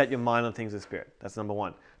 set your mind on things of the Spirit. That's number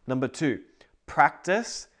one. Number two,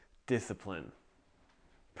 practice discipline.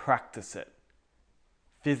 Practice it.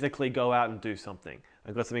 Physically go out and do something.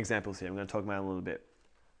 I've got some examples here. I'm going to talk about it a little bit.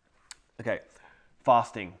 Okay,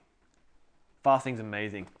 fasting. Fasting's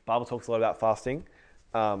amazing. The Bible talks a lot about fasting.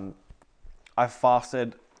 I've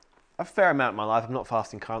fasted a fair amount in my life. I'm not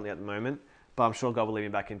fasting currently at the moment, but I'm sure God will lead me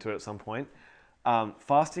back into it at some point.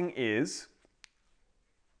 Fasting is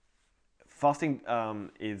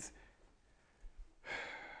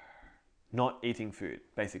not eating food,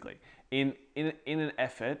 basically. In an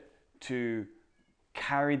effort to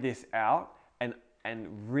carry this out and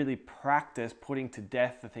really practice putting to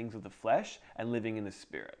death the things of the flesh and living in the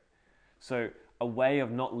Spirit. So a way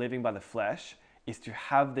of not living by the flesh is to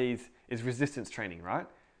have is resistance training, right?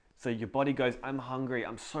 So your body goes, I'm hungry,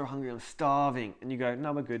 I'm so hungry, I'm starving. And you go,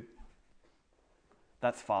 no, we're good.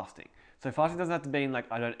 That's fasting. So fasting doesn't have to mean like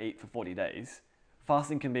I don't eat for 40 days.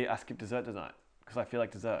 Fasting can be I skip dessert tonight because I feel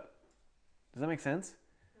like dessert. Does that make sense?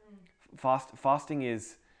 Fasting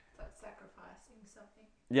is... It's like sacrificing something.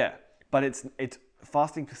 Yeah, but it's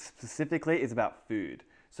fasting specifically is about food.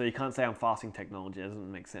 So you can't say I'm fasting technology. It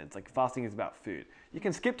doesn't make sense. Like fasting is about food. You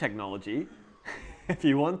can skip technology if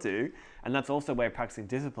you want to, and that's also a way of practicing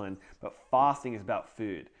discipline, but fasting is about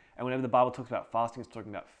food. And whenever the Bible talks about fasting, it's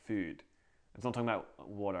talking about food. It's not talking about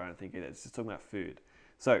water, I don't think it is. It's just talking about food.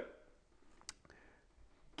 So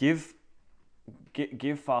give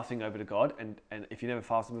fasting over to God, and if you never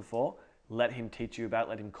fasted before, let him teach you about it,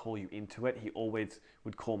 let him call you into it. He always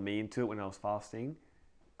would call me into it when I was fasting.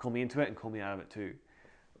 Call me into it and call me out of it too.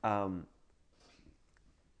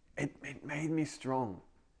 It made me strong.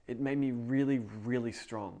 It made me really, really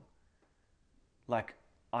strong. Like,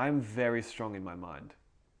 I'm very strong in my mind.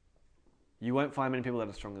 You won't find many people that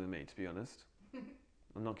are stronger than me, to be honest.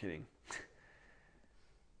 I'm not kidding.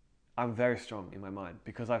 I'm very strong in my mind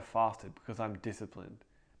because I've fasted, because I'm disciplined,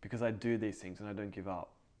 because I do these things and I don't give up.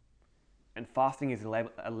 And fasting has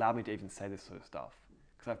allowed me to even say this sort of stuff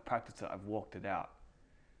because I've practiced it, I've walked it out.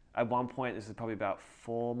 At one point, this is probably about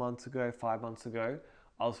 5 months ago,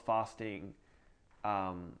 I was fasting.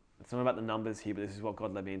 It's not about the numbers here, but this is what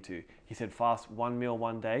God led me into. He said fast 1 meal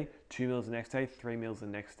one day, 2 meals the next day, 3 meals the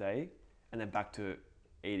next day, and then back to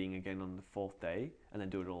eating again on the 4th day, and then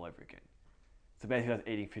do it all over again. So basically I was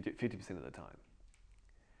eating 50% of the time.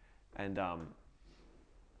 And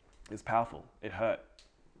it was powerful. It hurt.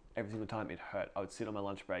 Every single time it hurt. I would sit on my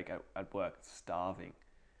lunch break at work, starving,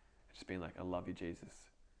 just being like, I love you, Jesus.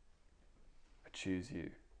 I choose you.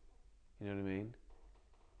 You know what I mean?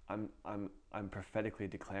 I'm prophetically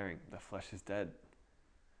declaring the flesh is dead.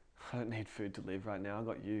 I don't need food to live right now. I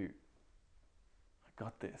got you. I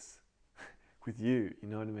got this. With you, you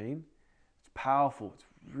know what I mean? It's powerful. It's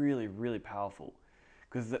really, really powerful.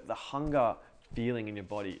 Because the hunger feeling in your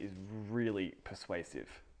body is really persuasive.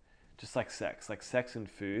 Just like sex. Like sex and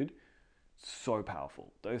food, so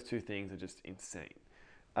powerful. Those two things are just insane.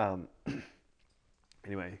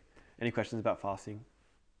 Anyway, any questions about fasting?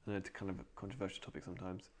 I know it's kind of a controversial topic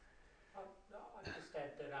sometimes. I just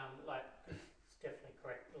add that, like, it's definitely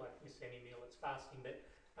correct, like miss any meal, it's fasting, but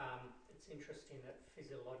it's interesting that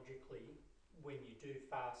physiologically, when you do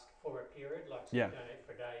fast for a period, like so you don't eat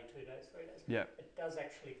for a day, 2 days, 3 days, it does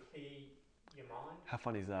actually clear your mind. How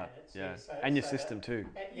funny is that? And and your system too.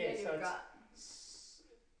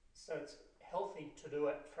 So it's healthy to do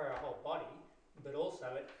it for our whole body, but also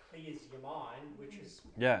it clears your mind, which is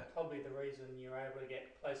probably the reason you're able to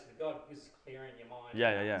get closer to God, because it's clearing your mind. So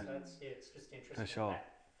it's just interesting. For sure.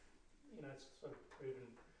 That, it's sort of proven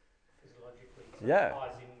physiologically. So it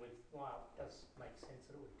ties in with, wow, it does make sense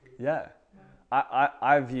that it would do Yeah.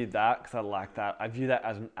 I view that, because I like that, I view that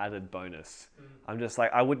as an added bonus. I'm just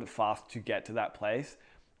like, I wouldn't fast to get to that place,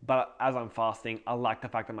 but as I'm fasting, I like the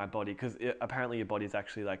fact that my body, because apparently your body is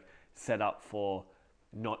actually like set up for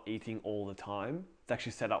not eating all the time. It's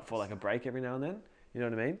actually set up for like a break every now and then. You know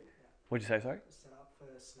what I mean? What'd you say, sorry? Set up for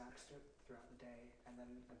snacks throughout the day, and then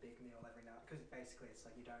a big meal every night. Because basically, it's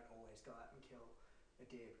like you don't always go out and kill a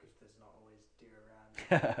deer because there's not always deer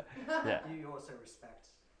around. Yeah. You also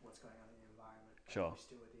respect what's going on in the environment. Like Sure. You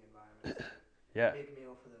steward the environment. So Yeah. big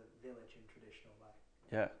meal for the village in traditional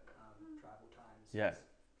Yeah. tribal times. Yeah.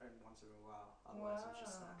 And once in a while. Otherwise, it's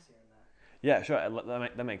just snacks here and there. Yeah, sure.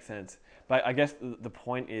 That makes sense. But I guess the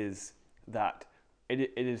point is that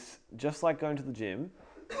it is just like going to the gym.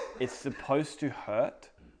 It's supposed to hurt,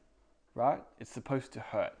 right? It's supposed to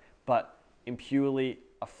hurt, but in purely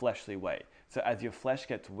a fleshly way. So as your flesh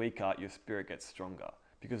gets weaker, your spirit gets stronger.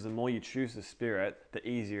 Because the more you choose the spirit, the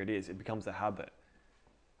easier it is. It becomes a habit.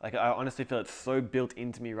 Like, I honestly feel it's so built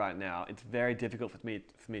into me right now. It's very difficult for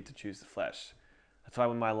me to choose the flesh. That's why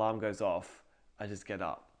when my alarm goes off, I just get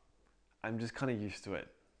up. I'm just kind of used to it.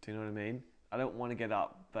 Do you know what I mean? I don't want to get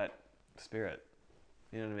up, but spirit.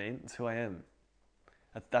 You know what I mean? It's who I am.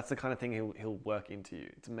 That's the kind of thing he'll work into you.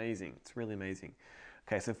 It's amazing. It's really amazing.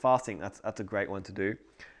 Okay, so fasting, that's a great one to do.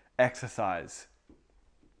 Exercise.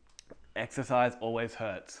 Exercise always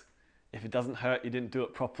hurts. If it doesn't hurt, you didn't do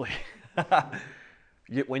it properly.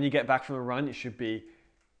 When you get back from a run, you should be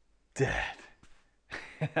dead.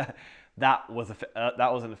 That was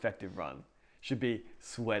an effective run. Should be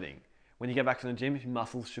sweating. When you get back from the gym, your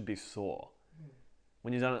muscles should be sore.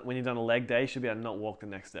 When you've done a leg day, you should be able to not walk the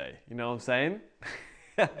next day. You know what I'm saying?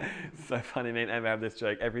 So funny, me and Emma have this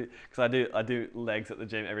joke because I do legs at the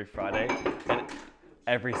gym every Friday, and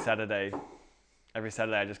every Saturday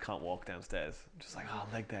I just can't walk downstairs. I'm just like, oh,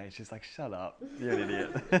 leg day. She's like, shut up, you're an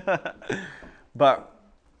idiot. But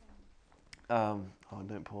oh,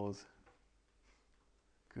 don't pause.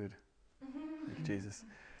 Good. Thank you, Jesus.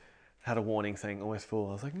 Had a warning saying almost full.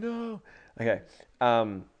 I was like, no. Okay.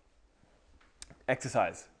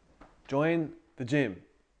 Exercise. Join the gym.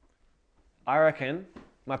 I reckon,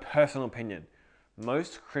 my personal opinion,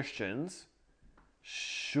 most Christians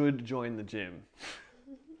should join the gym.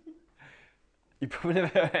 You probably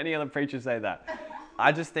never heard any other preacher say that.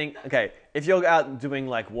 I just think, okay, if you're out doing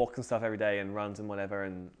like walks and stuff every day and runs and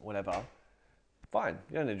whatever, fine.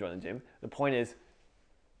 You don't need to join the gym. The point is,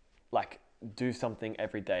 like, do something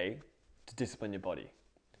every day to discipline your body.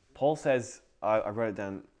 Paul says, I wrote it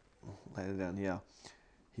down later down here.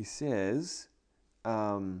 He says,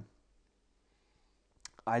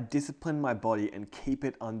 I discipline my body and keep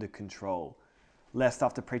it under control, lest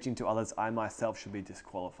after preaching to others, I myself should be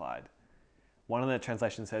disqualified. One of the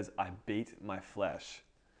translations says, I beat my flesh.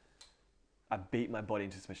 I beat my body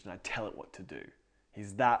into submission. I tell it what to do.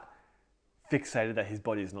 He's that fixated that his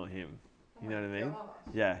body is not him. You know what I mean?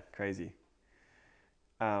 Yeah, crazy.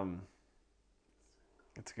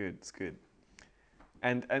 It's good. It's good.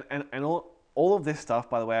 And all of this stuff,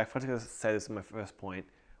 by the way, I forgot to say this in my first point.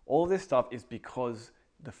 All of this stuff is because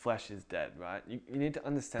the flesh is dead, right? You need to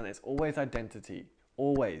understand that it's always identity.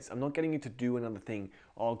 Always. I'm not getting you to do another thing.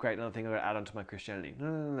 Oh, great, another thing I'm going to add onto my Christianity.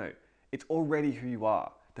 No. It's already who you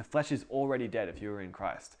are. The flesh is already dead if you are in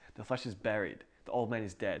Christ. The flesh is buried. The old man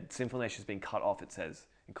is dead. Sinful nature has been cut off, it says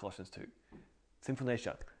in Colossians 2. Sinful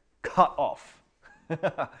nature, cut off.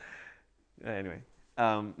 Anyway,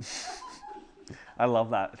 I love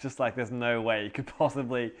that. It's just like there's no way you could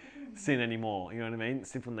possibly sin anymore. You know what I mean?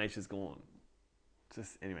 Sinful nature's gone.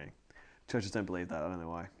 Just, anyway, churches don't believe that. I don't know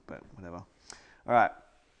why, but whatever. All right.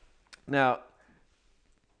 Now,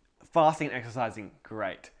 fasting and exercising,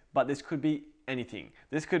 great. But this could be anything.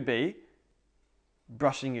 This could be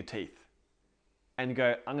brushing your teeth. And you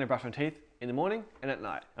go, I'm going to brush my teeth in the morning and at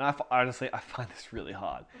night. And honestly, I find this really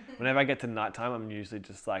hard. Whenever I get to nighttime, I'm usually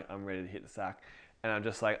just like, I'm ready to hit the sack. And I'm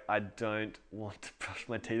just like, I don't want to brush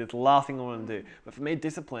my teeth. It's the last thing I want to do. But for me,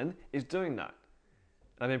 discipline is doing that.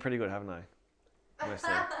 And I've been pretty good, haven't I?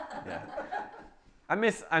 Mostly, yeah. I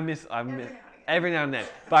miss every now and then,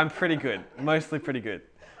 but I'm pretty good. Mostly pretty good.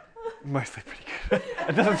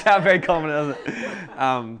 It doesn't sound very confident, does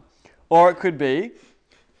it? Or it could be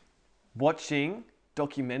watching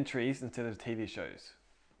documentaries instead of TV shows.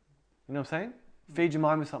 You know what I'm saying? Feed your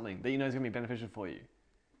mind with something that you know is going to be beneficial for you.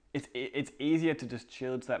 It's easier to just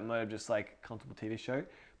chill into that mode of just like a comfortable TV show,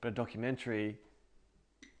 but a documentary,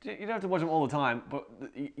 you don't have to watch them all the time, but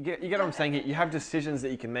you get what I'm saying here. You have decisions that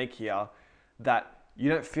you can make here that you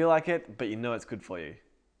don't feel like it, but you know it's good for you.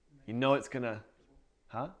 You know it's going to,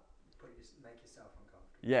 Make yourself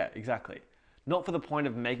uncomfortable. Yeah, exactly. Not for the point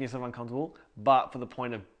of making yourself uncomfortable, but for the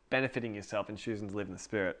point of benefiting yourself and choosing to live in the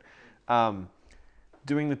Spirit.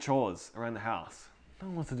 Doing the chores around the house. No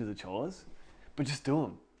one wants to do the chores, but just do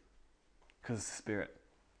them because it's the Spirit.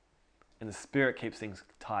 And the Spirit keeps things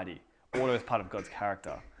tidy. Order is part of God's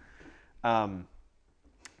character.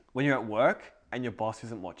 When you're at work and your boss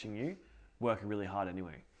isn't watching you, working really hard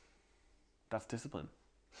anyway. That's discipline.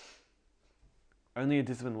 Only a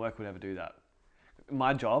disciplined worker would ever do that.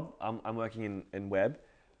 My job, I'm working in web.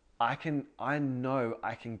 I know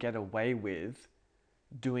I can get away with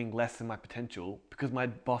doing less than my potential because my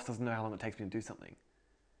boss doesn't know how long it takes me to do something.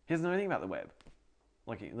 He doesn't know anything about the web.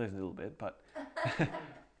 Like, he knows a little bit, but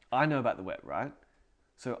I know about the web, right?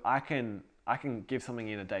 So I can give something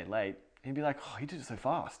in a day late, and he'd be like, "Oh, you did it so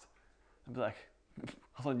fast." I'd be like, "I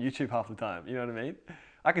was on YouTube half the time." You know what I mean?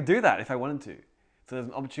 I could do that if I wanted to. So there's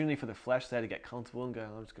an opportunity for the flesh there to get comfortable and go,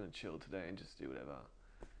 "I'm just going to chill today and just do whatever."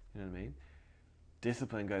 You know what I mean?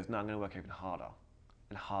 Discipline goes, "No, I'm going to work even harder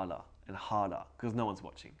and harder and harder because no one's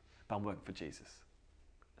watching, but I'm working for Jesus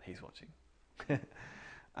and He's watching."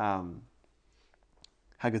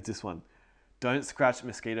 How good's this one? Don't scratch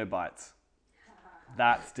mosquito bites.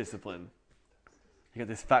 That's discipline. You got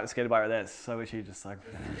this fat mosquito bite right there. It's so itchy, just like.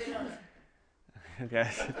 Okay.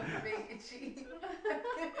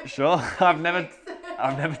 Sure. I've never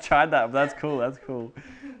tried that, but that's cool. That's cool.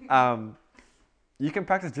 You can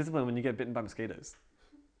practice discipline when you get bitten by mosquitoes,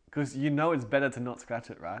 because you know it's better to not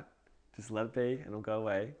scratch it, right? Just let it be, and it'll go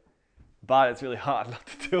away. But it's really hard not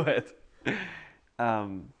to do it.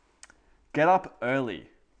 Get up early.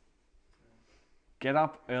 Get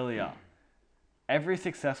up earlier. Every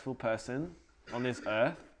successful person on this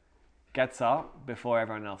earth gets up before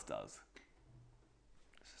everyone else does.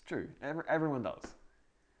 This is true. Everyone does.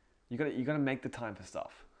 You got to make the time for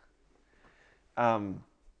stuff. I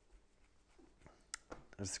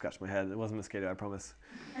just scratched my head. It wasn't a mosquito, I promise.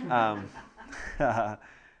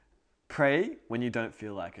 Pray when you don't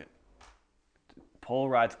feel like it. Paul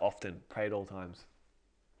writes often, pray at all times.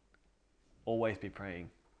 Always be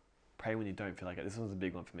praying. Pray when you don't feel like it. This one's a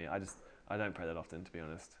big one for me. I don't pray that often, to be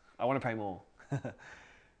honest. I want to pray more,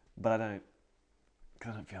 but I don't,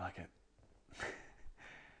 because I don't feel like it.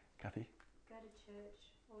 Kathy? Go to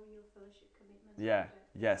church or your fellowship commitments. Yeah,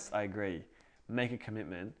 yes, I agree. Make a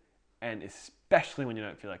commitment, and especially when you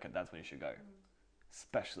don't feel like it, that's when you should go.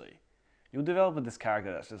 Especially. You'll develop this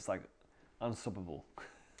character that's just like unstoppable.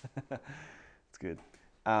 It's good.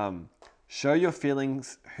 Show your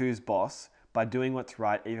feelings who's boss by doing what's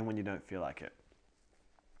right even when you don't feel like it.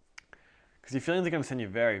 Because your feelings are going to send you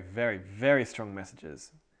very, very, very strong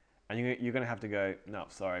messages. And you're going to have to go, "No,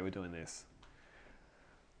 sorry, we're doing this."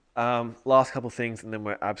 Last couple things and then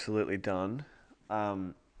we're absolutely done.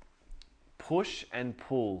 Push and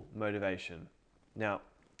pull motivation. Now,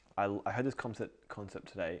 I heard this concept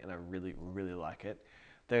today and I really, really like it.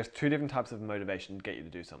 There's two different types of motivation to get you to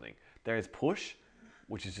do something. There is push,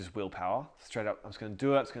 which is just willpower. Straight up, I'm just going to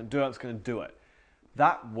do it, I'm just going to do it, I'm just going to do it.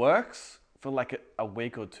 That works for like a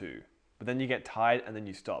week or two, but then you get tired and then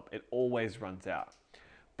you stop. It always runs out.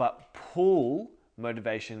 But pull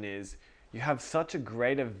motivation is you have such a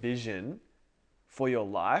greater vision for your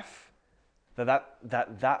life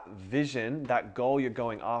that vision, that goal you're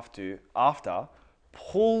going after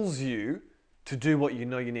pulls you to do what you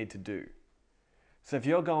know you need to do. So if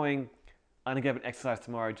you're going, "I'm going to get an exercise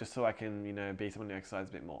tomorrow just so I can, be someone who exercises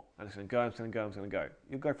a bit more. I'm just going to go, I'm just going to go, I'm just going to go."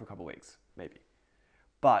 You'll go for a couple of weeks, maybe.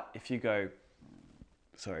 But if you go,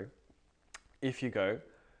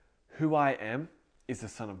 "Who I am is the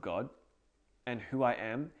Son of God, and who I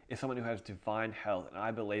am is someone who has divine health, and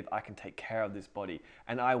I believe I can take care of this body,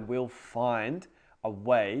 and I will find a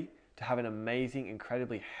way to have an amazing,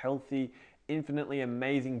 incredibly healthy, infinitely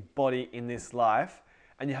amazing body in this life,"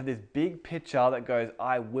 and you have this big picture that goes,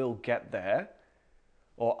 "I will get there,"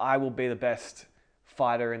 or "I will be the best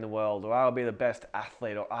fighter in the world," or "I will be the best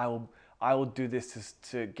athlete," or I will do this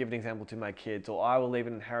to give an example to my kids," or "I will leave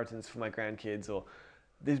an inheritance for my grandkids," or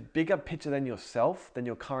this bigger picture than yourself, than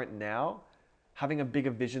your current now, having a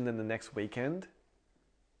bigger vision than the next weekend,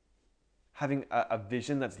 having a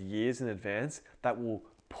vision that's years in advance, that will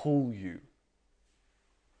pull you.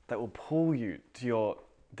 That will pull you to your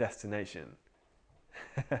destination.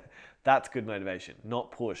 That's good motivation,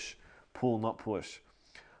 not push. Pull, not push.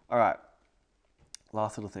 All right,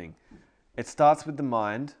 last little thing. It starts with the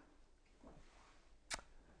mind.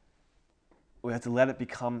 We have to let it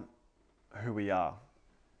become who we are.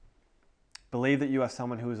 Believe that you are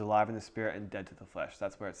someone who is alive in the spirit and dead to the flesh.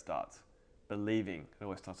 That's where it starts. Believing. It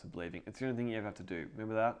always starts with believing. It's the only thing you ever have to do.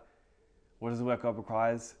 Remember that? What is the work God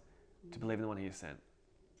requires? To believe in the one He has sent.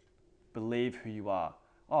 Believe who you are.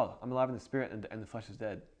 "Oh, I'm alive in the spirit and the flesh is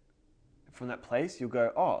dead." from that place, you'll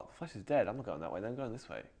go, oh, the flesh is dead. I'm not going that way. Then I'm going this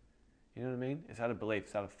way. You know what I mean? It's out of belief.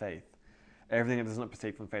 It's out of faith. Everything that does not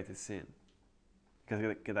proceed from faith is sin. You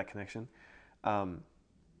guys get that connection?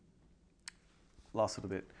 Last little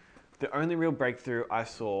bit. The only real breakthrough I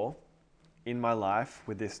saw in my life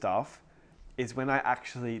with this stuff is when I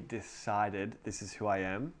actually decided this is who I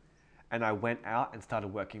am, and I went out and started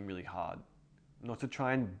working really hard. Not to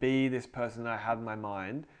try and be this person I had in my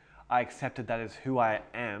mind. I accepted that as who I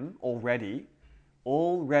am already.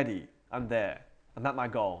 Already, I'm there. I'm at my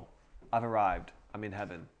goal. I've arrived. I'm in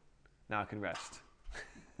heaven. Now I can rest.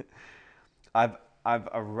 I've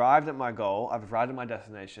arrived at my goal. I've arrived at my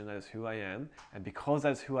destination. That is who I am. And because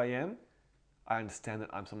that is who I am, I understand that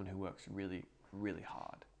I'm someone who works really, really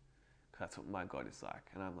hard. Because that's what my God is like.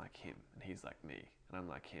 And I'm like him, and he's like me. And I'm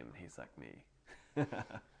like him, and he's like me.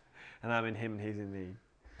 And I'm in him, and he's in me.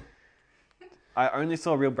 I only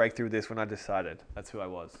saw a real breakthrough with this when I decided that's who I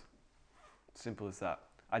was. Simple as that.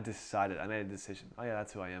 I decided. I made a decision. Oh yeah,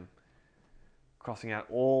 that's who I am. Crossing out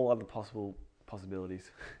all other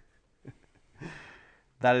possibilities.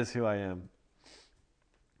 That is who I am.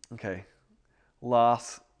 Okay.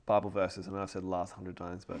 Last Bible verses. I know I've said last 100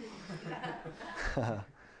 times, but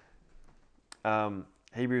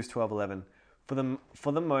Hebrews 12:11.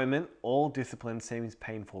 For the moment, all discipline seems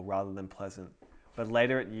painful rather than pleasant, but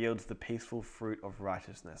later it yields the peaceful fruit of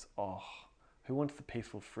righteousness. Oh, who wants the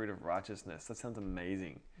peaceful fruit of righteousness? That sounds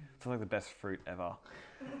amazing. It sounds like the best fruit ever.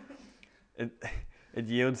 It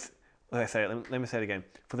yields. Let me say it again.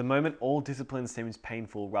 For the moment, all discipline seems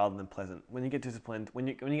painful rather than pleasant. When you get disciplined, when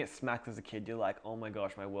you get smacked as a kid, you're like, oh my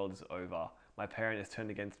gosh, my world is over. My parent has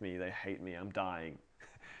turned against me. They hate me. I'm dying.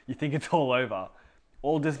 You think it's all over.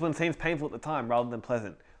 All discipline seems painful at the time rather than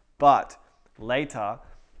pleasant. But later,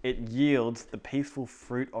 it yields the peaceful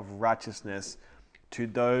fruit of righteousness to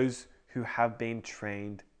those who have been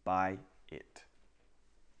trained by it.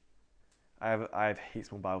 I have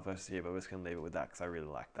heaps more Bible verses here, but we're just going to leave it with that because I really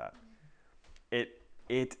like that.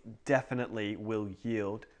 It definitely will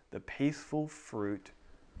yield the peaceful fruit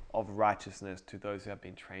of righteousness to those who have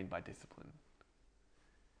been trained by discipline.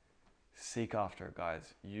 Seek after it,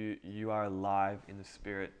 guys. You are alive in the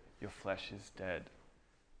spirit. Your flesh is dead.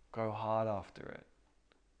 Go hard after it.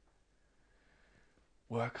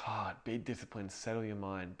 Work hard. Be disciplined. Settle your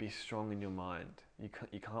mind. Be strong in your mind.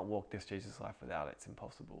 You can't walk this Jesus life without it. It's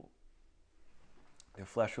impossible. Your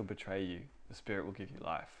flesh will betray you. The spirit will give you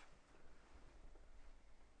life.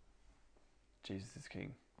 Jesus is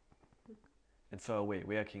king. And so are we.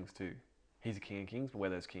 We are kings too. He's a king of kings, but we're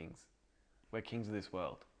those kings. We're kings of this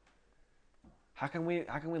world. How can we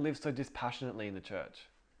live so dispassionately in the church?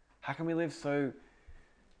 How can we live so...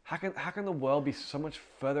 How can the world be so much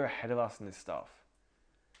further ahead of us in this stuff?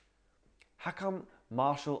 How come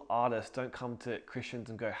martial artists don't come to Christians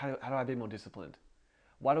and go, how do I be more disciplined?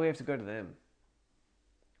 Why do we have to go to them?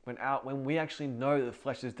 When we actually know the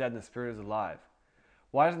flesh is dead and the spirit is alive.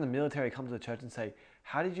 Why doesn't the military come to the church and say,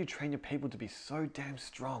 how did you train your people to be so damn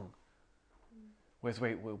strong? Whereas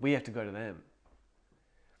we have to go to them.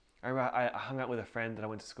 I remember I hung out with a friend that I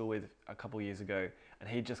went to school with a couple of years ago, and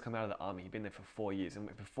he'd just come out of the army. He'd been there for 4 years,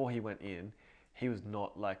 and before he went in, he was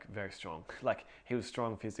not like very strong. Like he was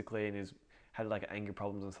strong physically and had like anger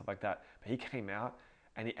problems and stuff like that. But he came out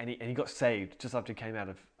and he got saved just after he came out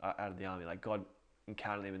of the army. Like God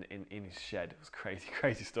encountered him in his shed. It was crazy,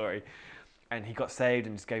 crazy story. And he got saved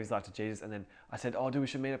and just gave his life to Jesus. And then I said, oh, dude, we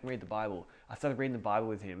should meet up and read the Bible. I started reading the Bible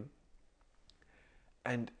with him.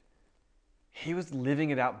 And he was living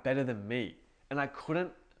it out better than me. And I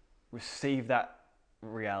couldn't receive that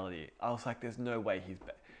reality. I was like, there's no way he's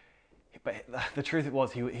better. But the truth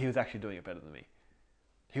was, he was actually doing it better than me.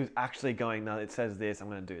 He was actually going, no, it says this, I'm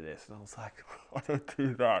going to do this. And I was like, I don't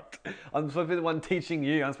do that. I'm supposed to be the one teaching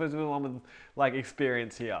you. I'm supposed to be the one with like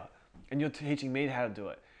experience here. And you're teaching me how to do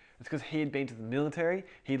it. It's because he had been to the military,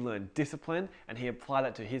 he'd learned discipline, and he applied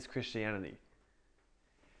that to his Christianity.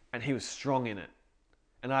 And he was strong in it.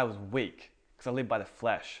 And I was weak, because I lived by the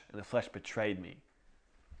flesh, and the flesh betrayed me.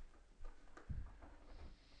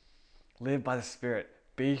 Live by the Spirit.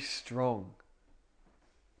 Be strong.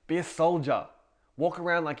 Be a soldier. Walk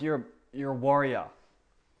around like you're a warrior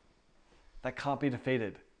that can't be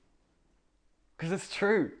defeated. Because it's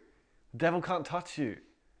true. The devil can't touch you.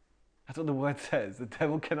 That's what the word says. The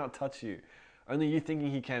devil cannot touch you. Only you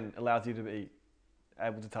thinking he can allows you to be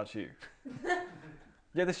able to touch you.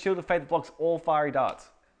 Yeah, the shield of faith blocks all fiery darts.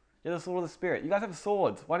 Yeah, the sword of the Spirit. You guys have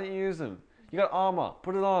swords. Why don't you use them? You got armor.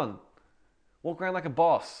 Put it on. Walk around like a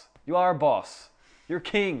boss. You are a boss. You're a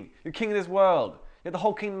king. You're king of this world. You're the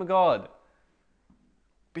whole kingdom of God.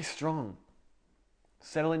 Be strong.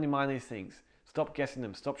 Settle in your mind these things. Stop guessing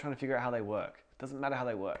them. Stop trying to figure out how they work. It doesn't matter how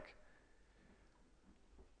they work.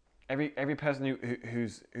 Every person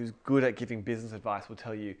who's good at giving business advice will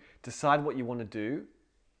tell you, decide what you want to do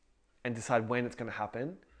and decide when it's going to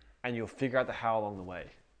happen, and you'll figure out the how along the way.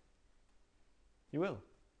 You will.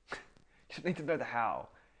 You just need to know the how.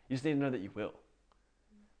 You just need to know that you will.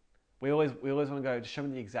 We always want to go, just show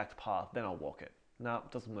me the exact path, then I'll walk it. No,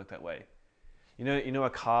 it doesn't work that way. You know a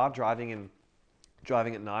car driving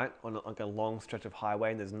at night on like a long stretch of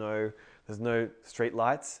highway and there's no street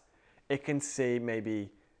lights. It can see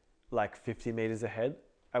maybe like 50 meters ahead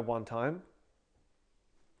at one time.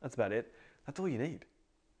 That's about it. That's all you need.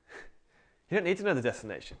 You don't need to know the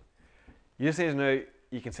destination. You just need to know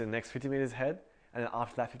you can see the next 50 meters ahead, and then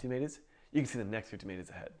after that 50 meters, you can see the next 50 meters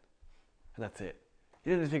ahead. And that's it.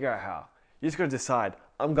 You don't need to figure out how. You just got to decide,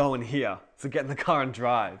 I'm going here, so get in the car and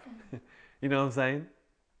drive. You know what I'm saying?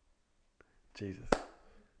 Jesus.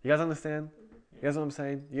 You guys understand? You guys know what I'm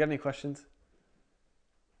saying? You got any questions?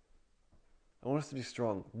 I want us to be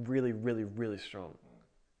strong. Really, really, really strong.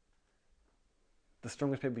 The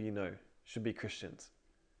strongest people you know should be Christians.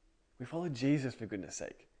 We follow Jesus, for goodness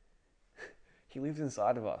sake. He lives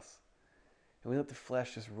inside of us. And we let the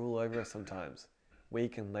flesh just rule over us sometimes.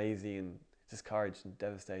 Weak and lazy and discouraged and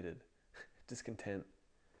devastated. Discontent.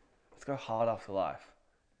 Let's go hard after life.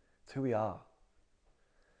 It's who we are.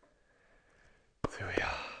 It's who we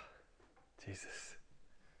are. Jesus.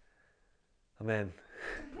 Amen.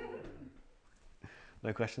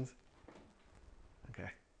 No questions? Okay.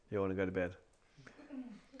 You want to go to bed?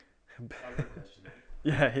 I have a question.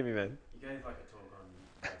 Yeah, hit me, man. You gave like a talk on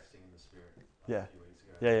resting in the spirit Yeah. a few weeks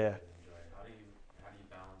ago. Yeah, I yeah. really enjoyed it. How do you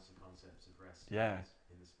balance the concepts of rest Yeah.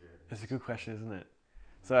 in the spirit? It's a good question, isn't it?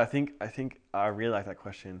 So I think I really like that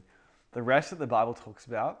question. The rest that the Bible talks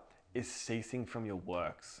about is ceasing from your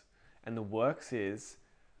works. And the works is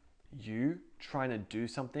you trying to do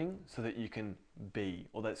something so that you can be,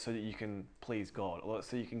 or that so that you can please God, or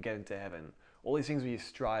so you can get into heaven. All these things where you're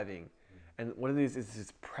striving. And what it is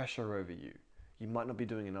this pressure over you. You might not be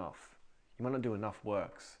doing enough. You might not do enough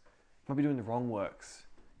works. You might be doing the wrong works.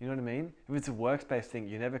 You know what I mean? If it's a works-based thing,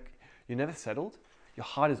 you're never settled. Your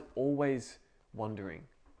heart is always wondering,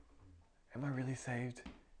 am I really saved?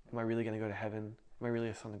 Am I really going to go to heaven? Am I really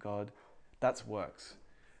a son of God? That's works.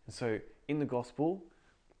 And so in the gospel,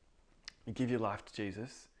 you give your life to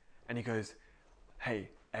Jesus and he goes, hey,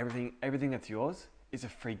 everything that's yours is a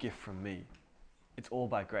free gift from me. It's all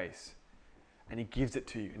by grace. And he gives it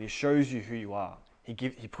to you and he shows you who you are. He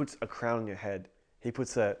puts a crown on your head. He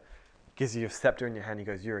gives you a scepter in your hand. He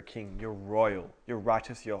goes, you're a king, you're royal, you're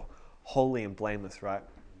righteous, you're holy and blameless, right?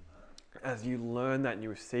 As you learn that and you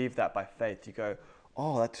receive that by faith, you go,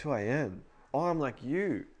 oh, that's who I am. Oh, I'm like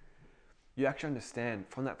you. You actually understand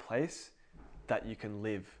from that place that you can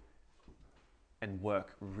live and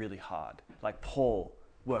work really hard. Like Paul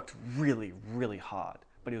worked really, really hard,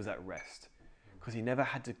 but he was at rest because he never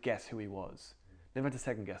had to guess who he was. Never had to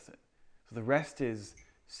second guess it. So the rest is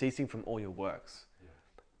ceasing from all your works.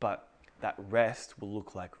 But that rest will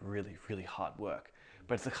look like really, really hard work.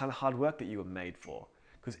 But it's the kind of hard work that you were made for.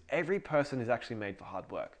 Because every person is actually made for hard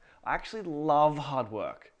work. I actually love hard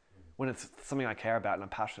work when it's something I care about and I'm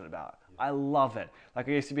passionate about. I love it. Like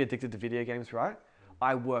I used to be addicted to video games, right?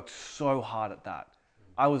 I worked so hard at that.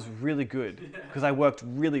 I was really good because I worked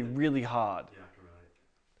really, really hard.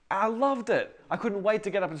 I loved it. I couldn't wait to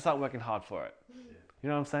get up and start working hard for it. You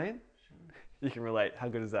know what I'm saying? You can relate. How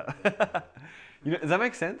good is that? Does that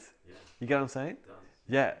make sense? Yeah. You get what I'm saying? It does.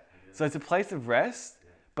 Yeah. So it's a place of rest,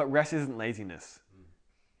 but rest isn't laziness.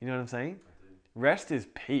 You know what I'm saying? I do. Rest is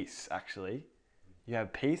peace, actually. You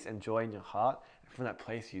have peace and joy in your heart, and from that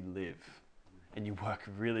place you live. And you work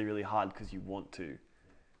really, really hard because you want to.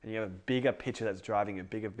 And you have a bigger picture that's driving you, a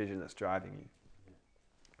bigger vision that's driving you.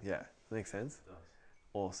 Yeah. Does that make sense? It does.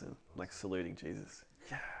 Awesome. Like saluting Jesus.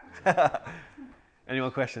 Yeah. Any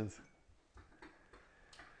more questions?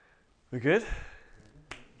 We good?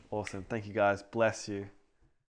 Awesome. Thank you guys. Bless you.